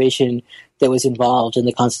one generation that was involved in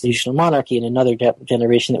the constitutional monarchy and another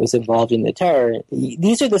generation that was involved in the terror.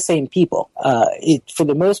 These are the same people. For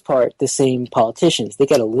the most part, the same politicians. They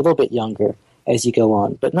get a little bit younger as you go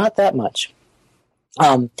on, but not that much.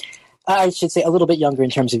 I should say a little bit younger in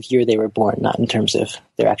terms of year they were born, not in terms of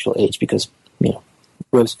their actual age, because,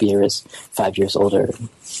 Robespierre is 5 years older and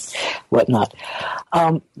whatnot.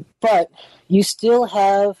 But you still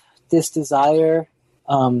have this desire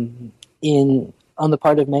on the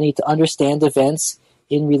part of many to understand events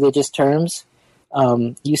in religious terms.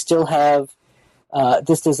 You still have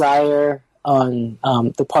this desire on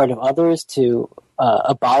the part of others to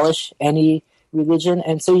abolish any religion.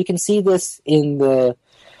 And so you can see this in the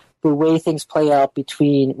way things play out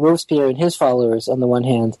between Robespierre and his followers on the one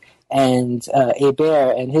hand, and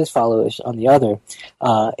Hébert and his followers on the other.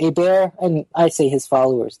 Hébert, and I say his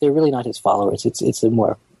followers, they're really not his followers. It's a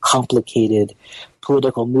more complicated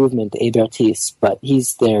political movement, the Hébertists, but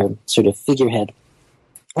he's their sort of figurehead.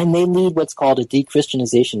 And they lead what's called a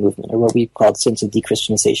de-Christianization movement, or what we've called since a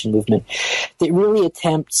de-Christianization movement, that really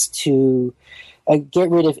attempts to get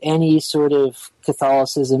rid of any sort of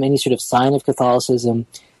Catholicism, any sort of sign of Catholicism,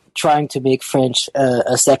 trying to make French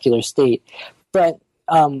a secular state. But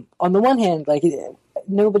on the one hand,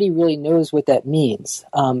 nobody really knows what that means.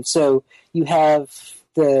 So you have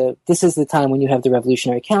this is the time when you have the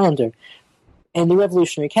revolutionary calendar. And the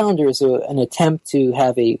revolutionary calendar is an attempt to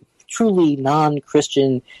have a truly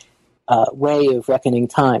non-Christian way of reckoning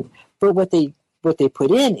time. But what they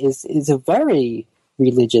put in is a very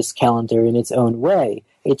religious calendar in its own way.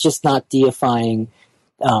 It's just not deifying.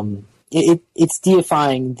 It's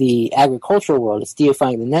deifying the agricultural world. It's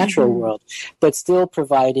deifying the natural world, but still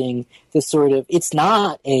providing the sort of. It's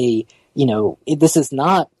not this is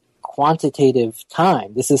not quantitative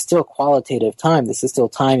time. This is still qualitative time. This is still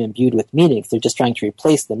time imbued with meanings. They're just trying to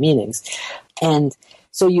replace the meanings. And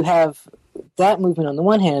so you have that movement on the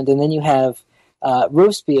one hand, and then you have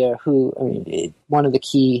Robespierre, who, one of the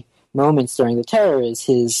key moments during the terror is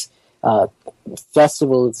his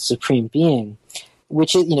Festival of the Supreme Being,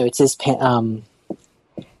 which is, it's his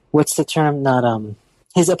what's the term? Not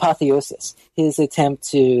his apotheosis, his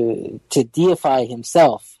attempt to deify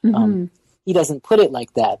himself. Mm-hmm. He doesn't put it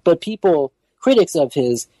like that, but critics of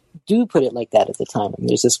his do put it like that at the time. I mean,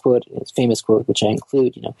 there's this quote, this famous quote, which I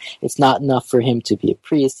include, it's not enough for him to be a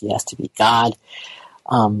priest, he has to be God.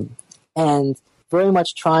 And very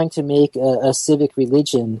much trying to make a civic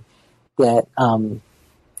religion that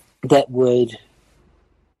would,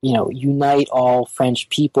 unite all French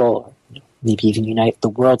people, maybe even unite the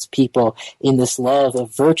world's people in this love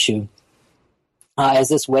of virtue, as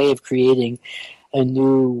this way of creating a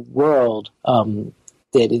new world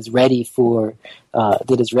that is ready for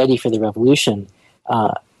the revolution.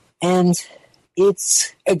 And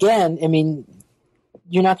it's, again, I mean,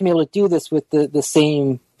 you're not going to be able to do this with the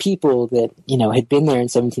same people that had been there in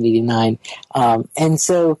 1789, and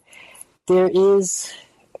so there is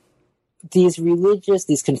these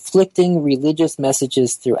conflicting religious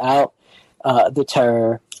messages throughout the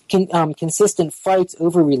Terror, consistent fights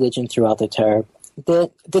over religion throughout the Terror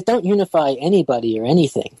that don't unify anybody or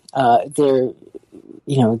anything.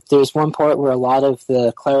 There's one part where a lot of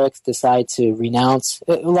the clerics decide to renounce.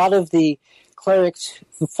 A lot of the clerics,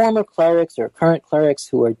 the former clerics or current clerics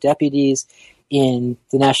who are deputies in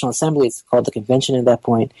the National Assembly, it's called the convention at that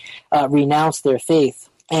point, renounce their faith.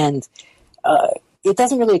 And it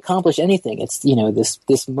doesn't really accomplish anything. It's,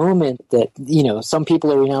 this moment that, some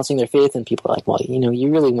people are renouncing their faith and people are like, well,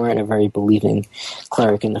 you really weren't a very believing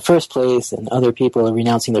cleric in the first place. And other people are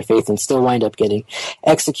renouncing their faith and still wind up getting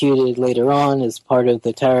executed later on as part of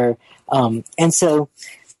the Terror. And so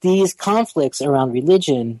these conflicts around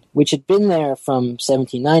religion, which had been there from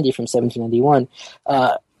 1790, from 1791,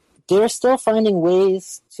 they're still finding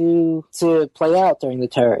ways to play out during the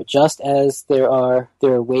Terror, just as there are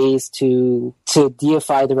ways to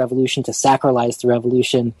deify the revolution, to sacralize the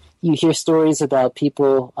revolution. You hear stories about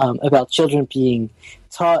people, about children being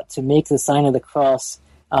taught to make the sign of the cross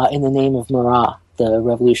in the name of Marat, the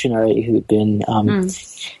revolutionary who'd been killed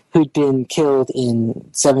in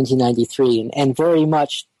 1793, and very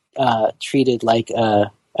much treated like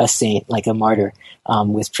a saint, like a martyr,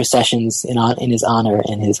 with processions in his honor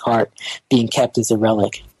and his heart being kept as a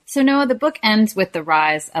relic. So, Noah, the book ends with the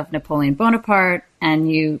rise of Napoleon Bonaparte,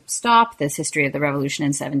 and you stop this history of the revolution in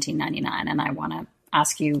 1799, and I want to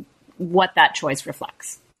ask you what that choice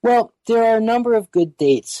reflects. Well, there are a number of good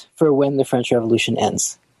dates for when the French Revolution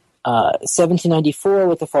ends. 1794,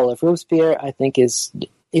 with the fall of Robespierre, I think is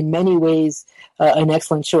in many ways an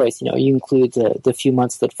excellent choice. You include the few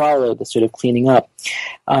months that follow, the sort of cleaning up.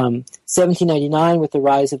 1799, with the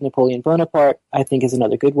rise of Napoleon Bonaparte, I think is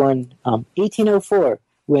another good one. 1804,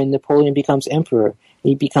 when Napoleon becomes emperor,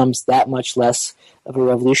 he becomes that much less of a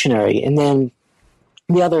revolutionary. And then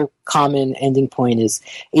the other common ending point is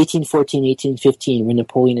 1814, 1815, when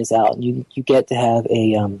Napoleon is out. And you get to have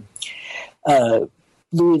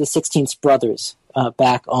Louis XVI's brothers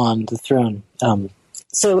back on the throne.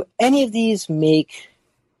 So any of these make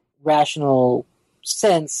rational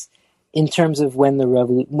sense in terms of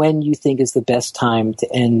when you think is the best time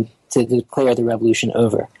to declare the revolution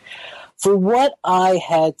over. For what I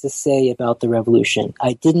had to say about the revolution,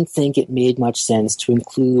 I didn't think it made much sense to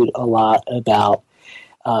include a lot about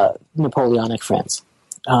Napoleonic France.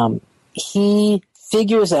 He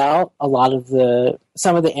figures out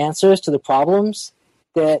some of the answers to the problems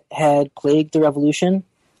that had plagued the revolution.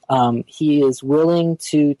 He is willing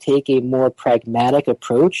to take a more pragmatic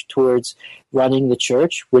approach towards running the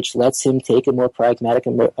church, which lets him take a more pragmatic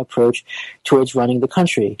approach towards running the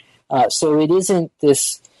country. So it isn't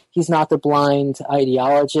this, he's not the blind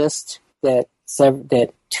ideologist that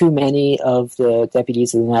too many of the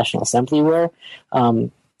deputies of the National Assembly were.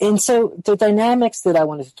 And so the dynamics that I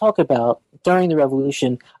wanted to talk about during the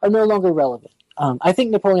revolution are no longer relevant. I think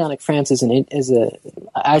Napoleonic France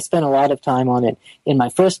I spent a lot of time on it in my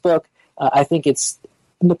first book. I think it's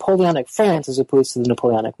Napoleonic France, as opposed to the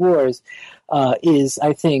Napoleonic Wars, is,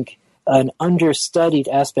 I think, an understudied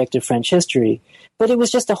aspect of French history. But it was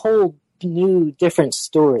just a whole new, different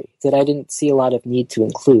story that I didn't see a lot of need to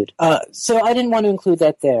include. So I didn't want to include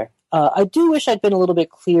that there. I do wish I'd been a little bit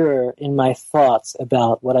clearer in my thoughts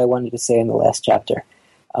about what I wanted to say in the last chapter.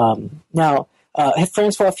 Now,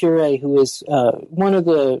 Francois Furet, who is one of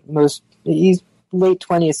the he's late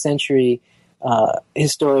 20th century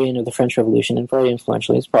historian of the French Revolution and very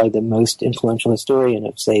influential. He's probably the most influential historian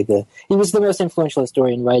of, he was the most influential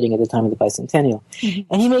historian writing at the time of the bicentennial.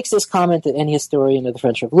 Mm-hmm. And he makes this comment that any historian of the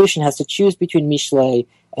French Revolution has to choose between Michelet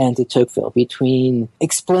and de Tocqueville, between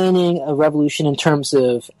explaining a revolution in terms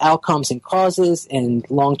of outcomes and causes and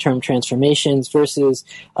long-term transformations versus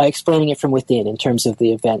explaining it from within in terms of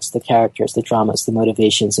the events, the characters, the dramas, the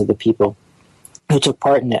motivations of the people. who took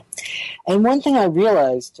part in it. And one thing I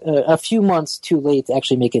realized a few months too late to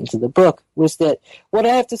actually make it into the book was that what I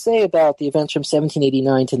have to say about the events from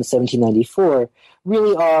 1789 to 1794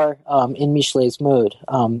 really are in Michelet's mode,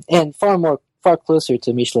 and far closer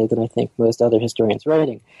to Michelet than I think most other historians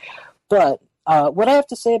writing. But what I have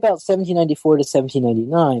to say about 1794 to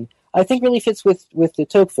 1799, I think really fits with de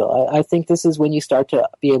Tocqueville. I think this is when you start to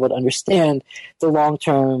be able to understand the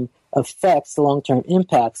long-term effects, the long-term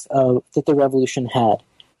impacts that the revolution had.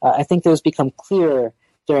 I think those become clearer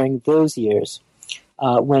during those years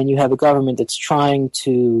when you have a government that's trying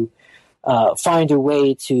to find a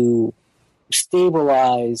way to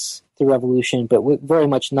stabilize the revolution, but very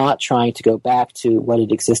much not trying to go back to what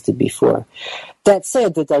had existed before. That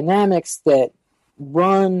said, the dynamics that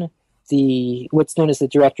run what's known as the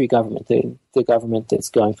Directory government, the government that's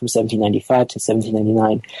going from 1795 to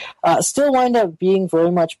 1799, still wind up being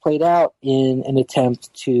very much played out in an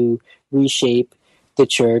attempt to reshape the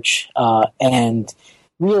church and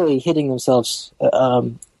really hitting their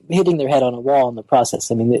head on a wall in the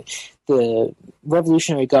process. I mean, the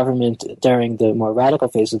revolutionary government during the more radical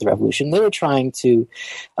phase of the revolution, they were trying to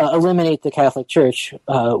eliminate the Catholic Church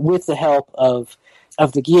with the help of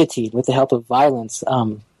the guillotine, with the help of violence.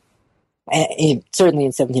 Certainly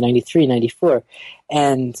in 1793, 94,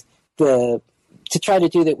 and to try to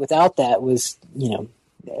do that without that was,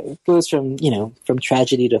 goes from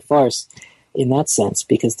tragedy to farce in that sense,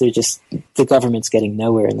 because the government's getting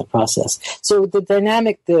nowhere in the process. So the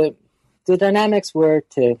dynamics were,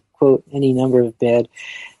 to quote any number of bad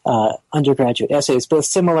undergraduate essays, both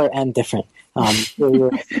similar and different.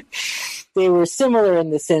 They were similar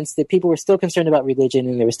in the sense that people were still concerned about religion,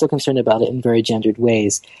 and they were still concerned about it in very gendered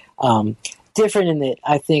ways. Different in that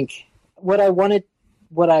I think what I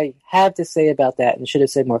have to say about that, and should have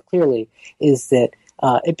said more clearly, is that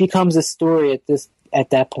it becomes a story at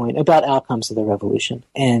that point about outcomes of the revolution.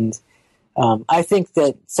 And I think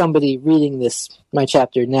that somebody reading my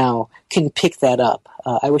chapter now can pick that up.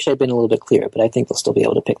 I wish I'd been a little bit clearer, but I think they'll still be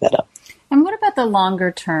able to pick that up. And what about the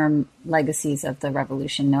longer-term legacies of the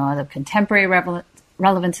revolution, Noah, the contemporary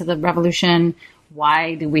relevance of the revolution?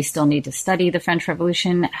 Why do we still need to study the French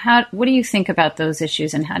Revolution? What do you think about those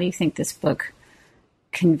issues, and how do you think this book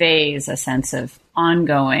conveys a sense of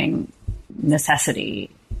ongoing necessity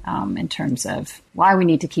in terms of why we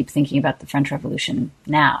need to keep thinking about the French Revolution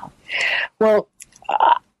now? Well,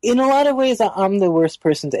 in a lot of ways, I'm the worst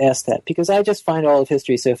person to ask that, because I just find all of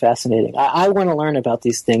history so fascinating. I want to learn about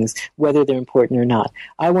these things, whether they're important or not.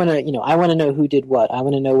 I want to know who did what. I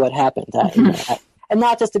want to know what happened. And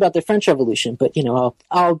not just about the French Revolution, but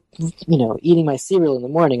I'll eating my cereal in the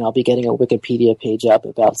morning, I'll be getting a Wikipedia page up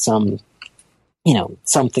about something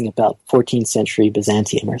about 14th century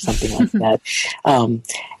Byzantium or something like that.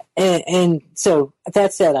 And so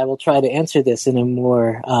that said, I will try to answer this in a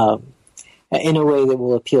way that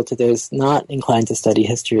will appeal to those not inclined to study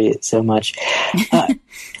history so much.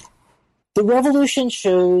 The revolution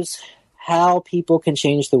shows how people can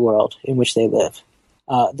change the world in which they live.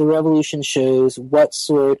 The revolution shows what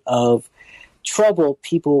sort of trouble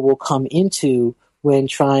people will come into when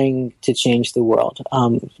trying to change the world.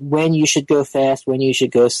 When you should go fast, when you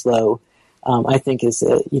should go slow, I think is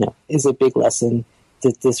a big lesson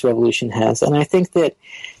that this revolution has. And I think that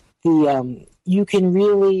you can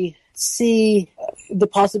really see the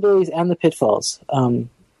possibilities and the pitfalls.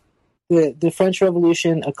 The French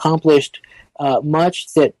Revolution accomplished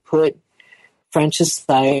much that put French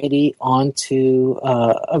society onto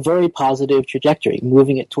a very positive trajectory,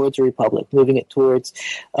 moving it towards a republic, moving it towards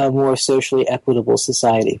a more socially equitable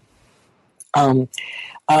society.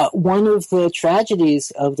 One of the tragedies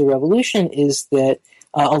of the revolution is that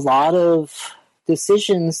a lot of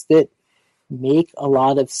decisions that make a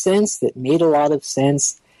lot of sense, that made a lot of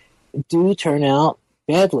sense, do turn out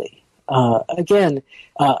badly. Again,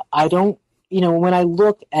 I don't, when I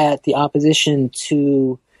look at the opposition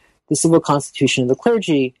to the civil constitution of the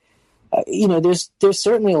clergy, there's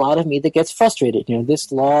certainly a lot of me that gets frustrated.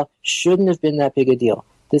 This law shouldn't have been that big a deal.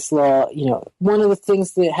 This law, one of the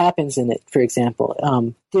things that happens in it, for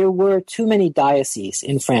example, there were too many dioceses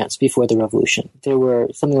in France before the revolution. There were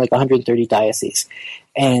something like 130 dioceses.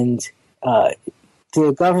 And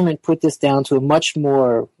the government put this down to a much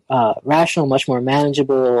more rational, much more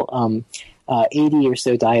manageable 80 or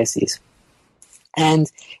so dioceses. And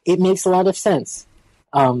it makes a lot of sense.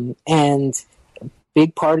 And a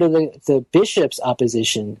big part of the bishop's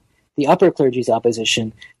opposition, the upper clergy's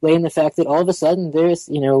opposition, lay in the fact that all of a sudden there's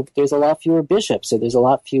a lot fewer bishops, so there's a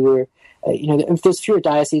lot fewer, if there's fewer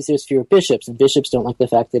dioceses, there's fewer bishops, and bishops don't like the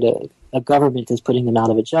fact that a government is putting them out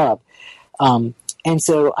of a job. And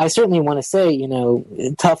so I certainly want to say,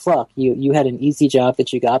 tough luck. You had an easy job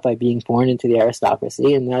that you got by being born into the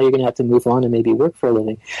aristocracy, and now you're going to have to move on and maybe work for a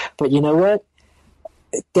living. But you know what?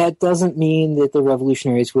 That doesn't mean that the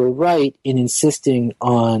revolutionaries were right in insisting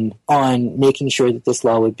on making sure that this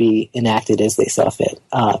law would be enacted as they saw fit.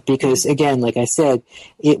 Because, again, like I said,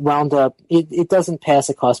 it wound up, it doesn't pass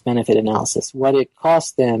a cost-benefit analysis. What it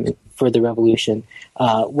cost them for the revolution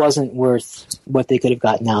wasn't worth what they could have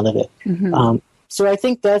gotten out of it. Mm-hmm. So I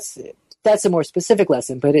think that's a more specific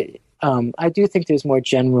lesson, but I do think there's more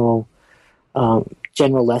general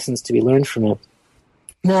lessons to be learned from it.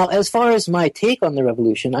 Now, as far as my take on the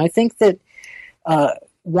revolution, I think that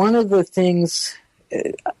one of the things,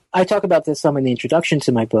 I talk about this some in the introduction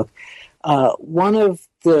to my book, one of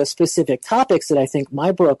the specific topics that I think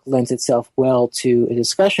my book lends itself well to a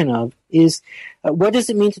discussion of is what does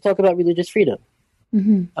it mean to talk about religious freedom?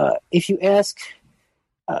 Mm-hmm. If you ask,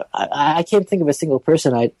 I can't think of a single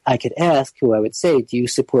person I could ask who I would say, do you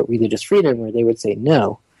support religious freedom? Or they would say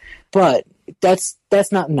no. But that's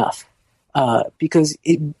not enough. Because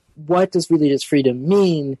what does religious freedom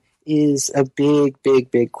mean is a big, big,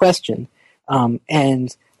 big question.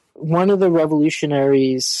 And one of the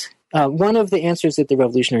answers that the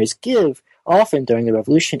revolutionaries give often during the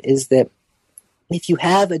revolution is that if you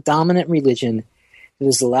have a dominant religion that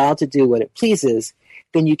is allowed to do what it pleases,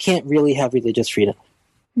 then you can't really have religious freedom.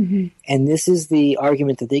 Mm-hmm. And this is the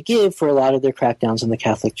argument that they give for a lot of their crackdowns on the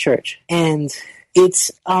Catholic Church. And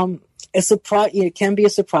it's it can be a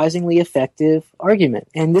surprisingly effective argument.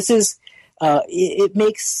 And this is, it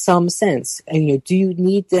makes some sense. And, do you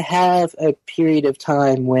need to have a period of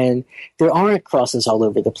time when there aren't crosses all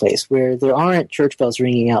over the place, where there aren't church bells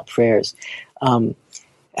ringing out prayers?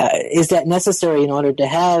 Is that necessary in order to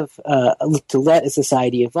have, to let a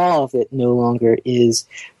society evolve that no longer is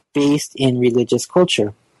based in religious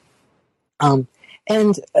culture?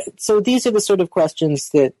 So these are the sort of questions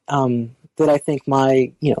that I think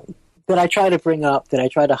that I try to bring up, that I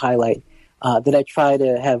try to highlight, that I try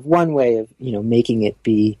to have one way of, making it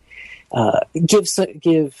be, give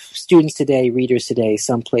students today, readers today,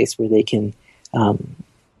 some place where they can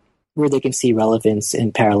see relevance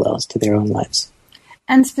and parallels to their own lives.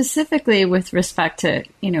 And specifically with respect to,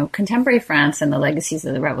 contemporary France and the legacies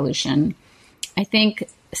of the revolution, I think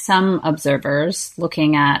some observers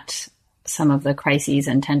looking at some of the crises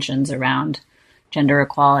and tensions around gender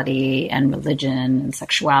equality and religion and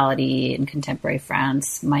sexuality in contemporary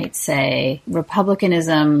France might say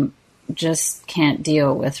republicanism just can't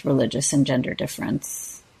deal with religious and gender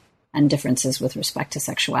difference and differences with respect to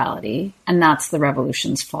sexuality, and that's the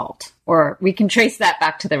revolution's fault. Or we can trace that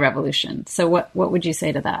back to the revolution. So what would you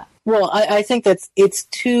say to that? Well, I think it's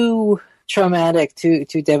too traumatic, too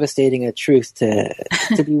devastating a truth to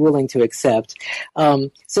be willing to accept.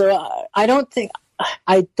 So I don't think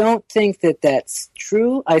that that's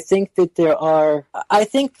true. I think that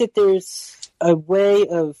there's a way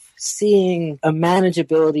of seeing a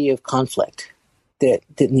manageability of conflict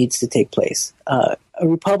that needs to take place. A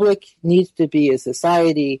republic needs to be a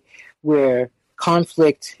society where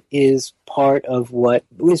conflict is part of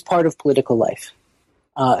political life.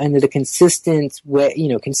 And that a consistent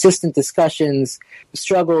discussions,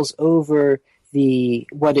 struggles over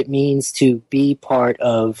what it means to be part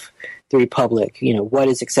of the republic, what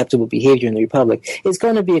is acceptable behavior in the republic, is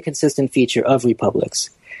going to be a consistent feature of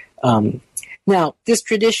republics. Now, this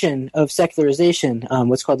tradition of secularization,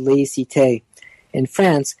 what's called laïcité in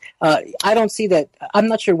France, I don't see that. I'm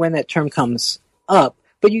not sure when that term comes up,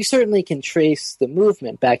 but you certainly can trace the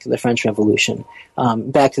movement back to the French Revolution,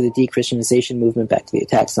 back to the de-Christianization movement, back to the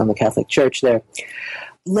attacks on the Catholic Church there.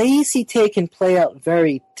 Laïcité can play out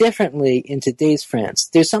very differently in today's France.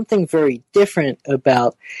 There's something very different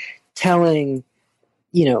about telling,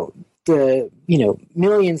 the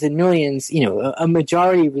millions and millions, a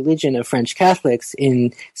majority religion of French Catholics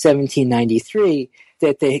in 1793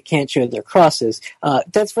 that they can't show their crosses.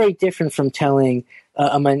 That's very different from telling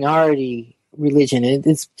a minority religion.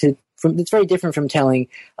 It's very different from telling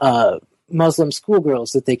Muslim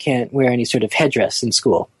schoolgirls that they can't wear any sort of headdress in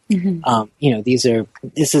school. Mm-hmm.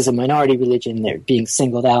 This is a minority religion. They're being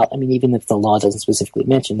singled out. I mean, even if the law doesn't specifically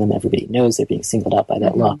mention them, everybody knows they're being singled out by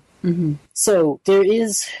that law. Mm-hmm. So there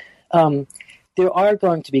are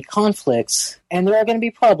going to be conflicts, and there are going to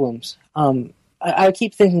be problems. I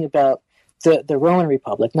keep thinking about the Roman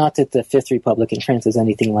Republic. Not that the Fifth Republic in France is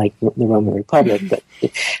anything like the Roman Republic, but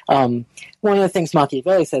one of the things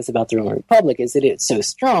Machiavelli says about the Roman Republic is that it's so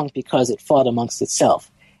strong because it fought amongst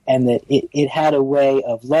itself, and that it had a way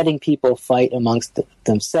of letting people fight amongst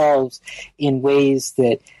themselves in ways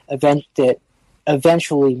that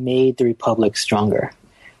eventually made the Republic stronger.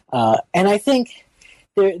 And I think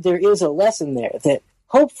there is a lesson there that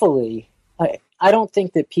hopefully, I don't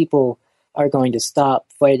think that people are going to stop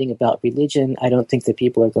fighting about religion. I don't think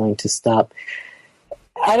people are going to stop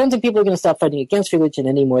fighting against religion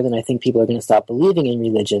any more than I think people are going to stop believing in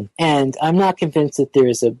religion. And I'm not convinced that there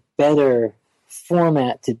is a better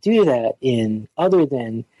format to do that in other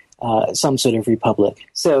than some sort of republic.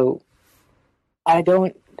 So I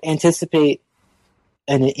don't anticipate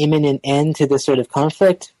an imminent end to this sort of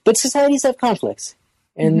conflict, but societies have conflicts.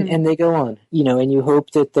 And they go on, and you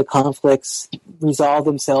hope that the conflicts resolve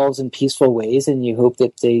themselves in peaceful ways, and you hope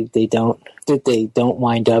that they don't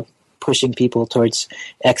wind up pushing people towards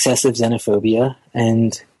excessive xenophobia.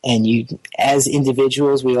 And you, as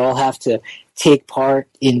individuals, we all have to take part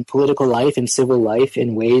in political life and civil life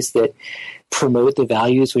in ways that promote the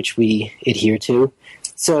values which we adhere to.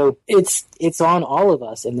 So it's on all of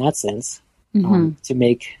us in that sense to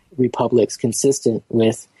make republics consistent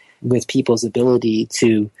with people's ability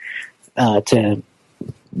to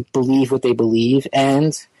believe what they believe,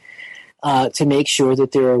 and to make sure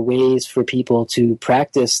that there are ways for people to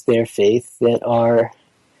practice their faith that are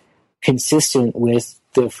consistent with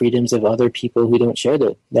the freedoms of other people who don't share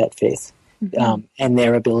that faith, and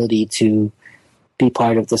their ability to be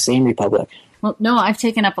part of the same republic. Well, no, I've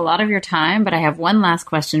taken up a lot of your time, but I have one last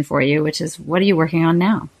question for you, which is, what are you working on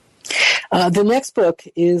now? The next book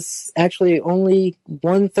is actually only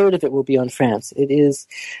 1/3 of it will be on France. It is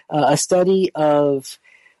a study of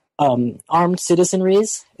armed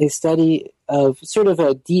citizenries, a study of sort of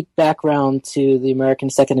a deep background to the American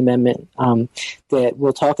Second Amendment that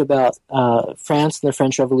will talk about France and the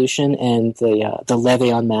French Revolution and the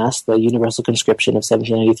levée en masse, the universal conscription of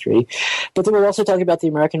 1793. But then we'll also talk about the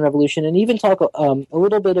American Revolution and even talk a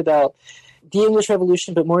little bit about the English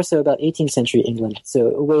Revolution, but more so about 18th century England.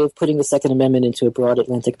 So a way of putting the Second Amendment into a broad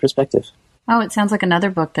Atlantic perspective. Oh, it sounds like another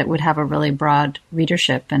book that would have a really broad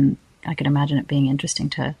readership, and I could imagine it being interesting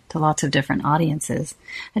to lots of different audiences.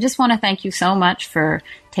 I just want to thank you so much for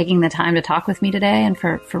taking the time to talk with me today and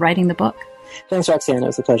for writing the book. Thanks, Roxanne. It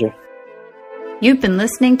was a pleasure. You've been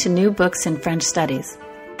listening to New Books in French Studies.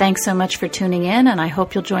 Thanks so much for tuning in, and I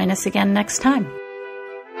hope you'll join us again next time.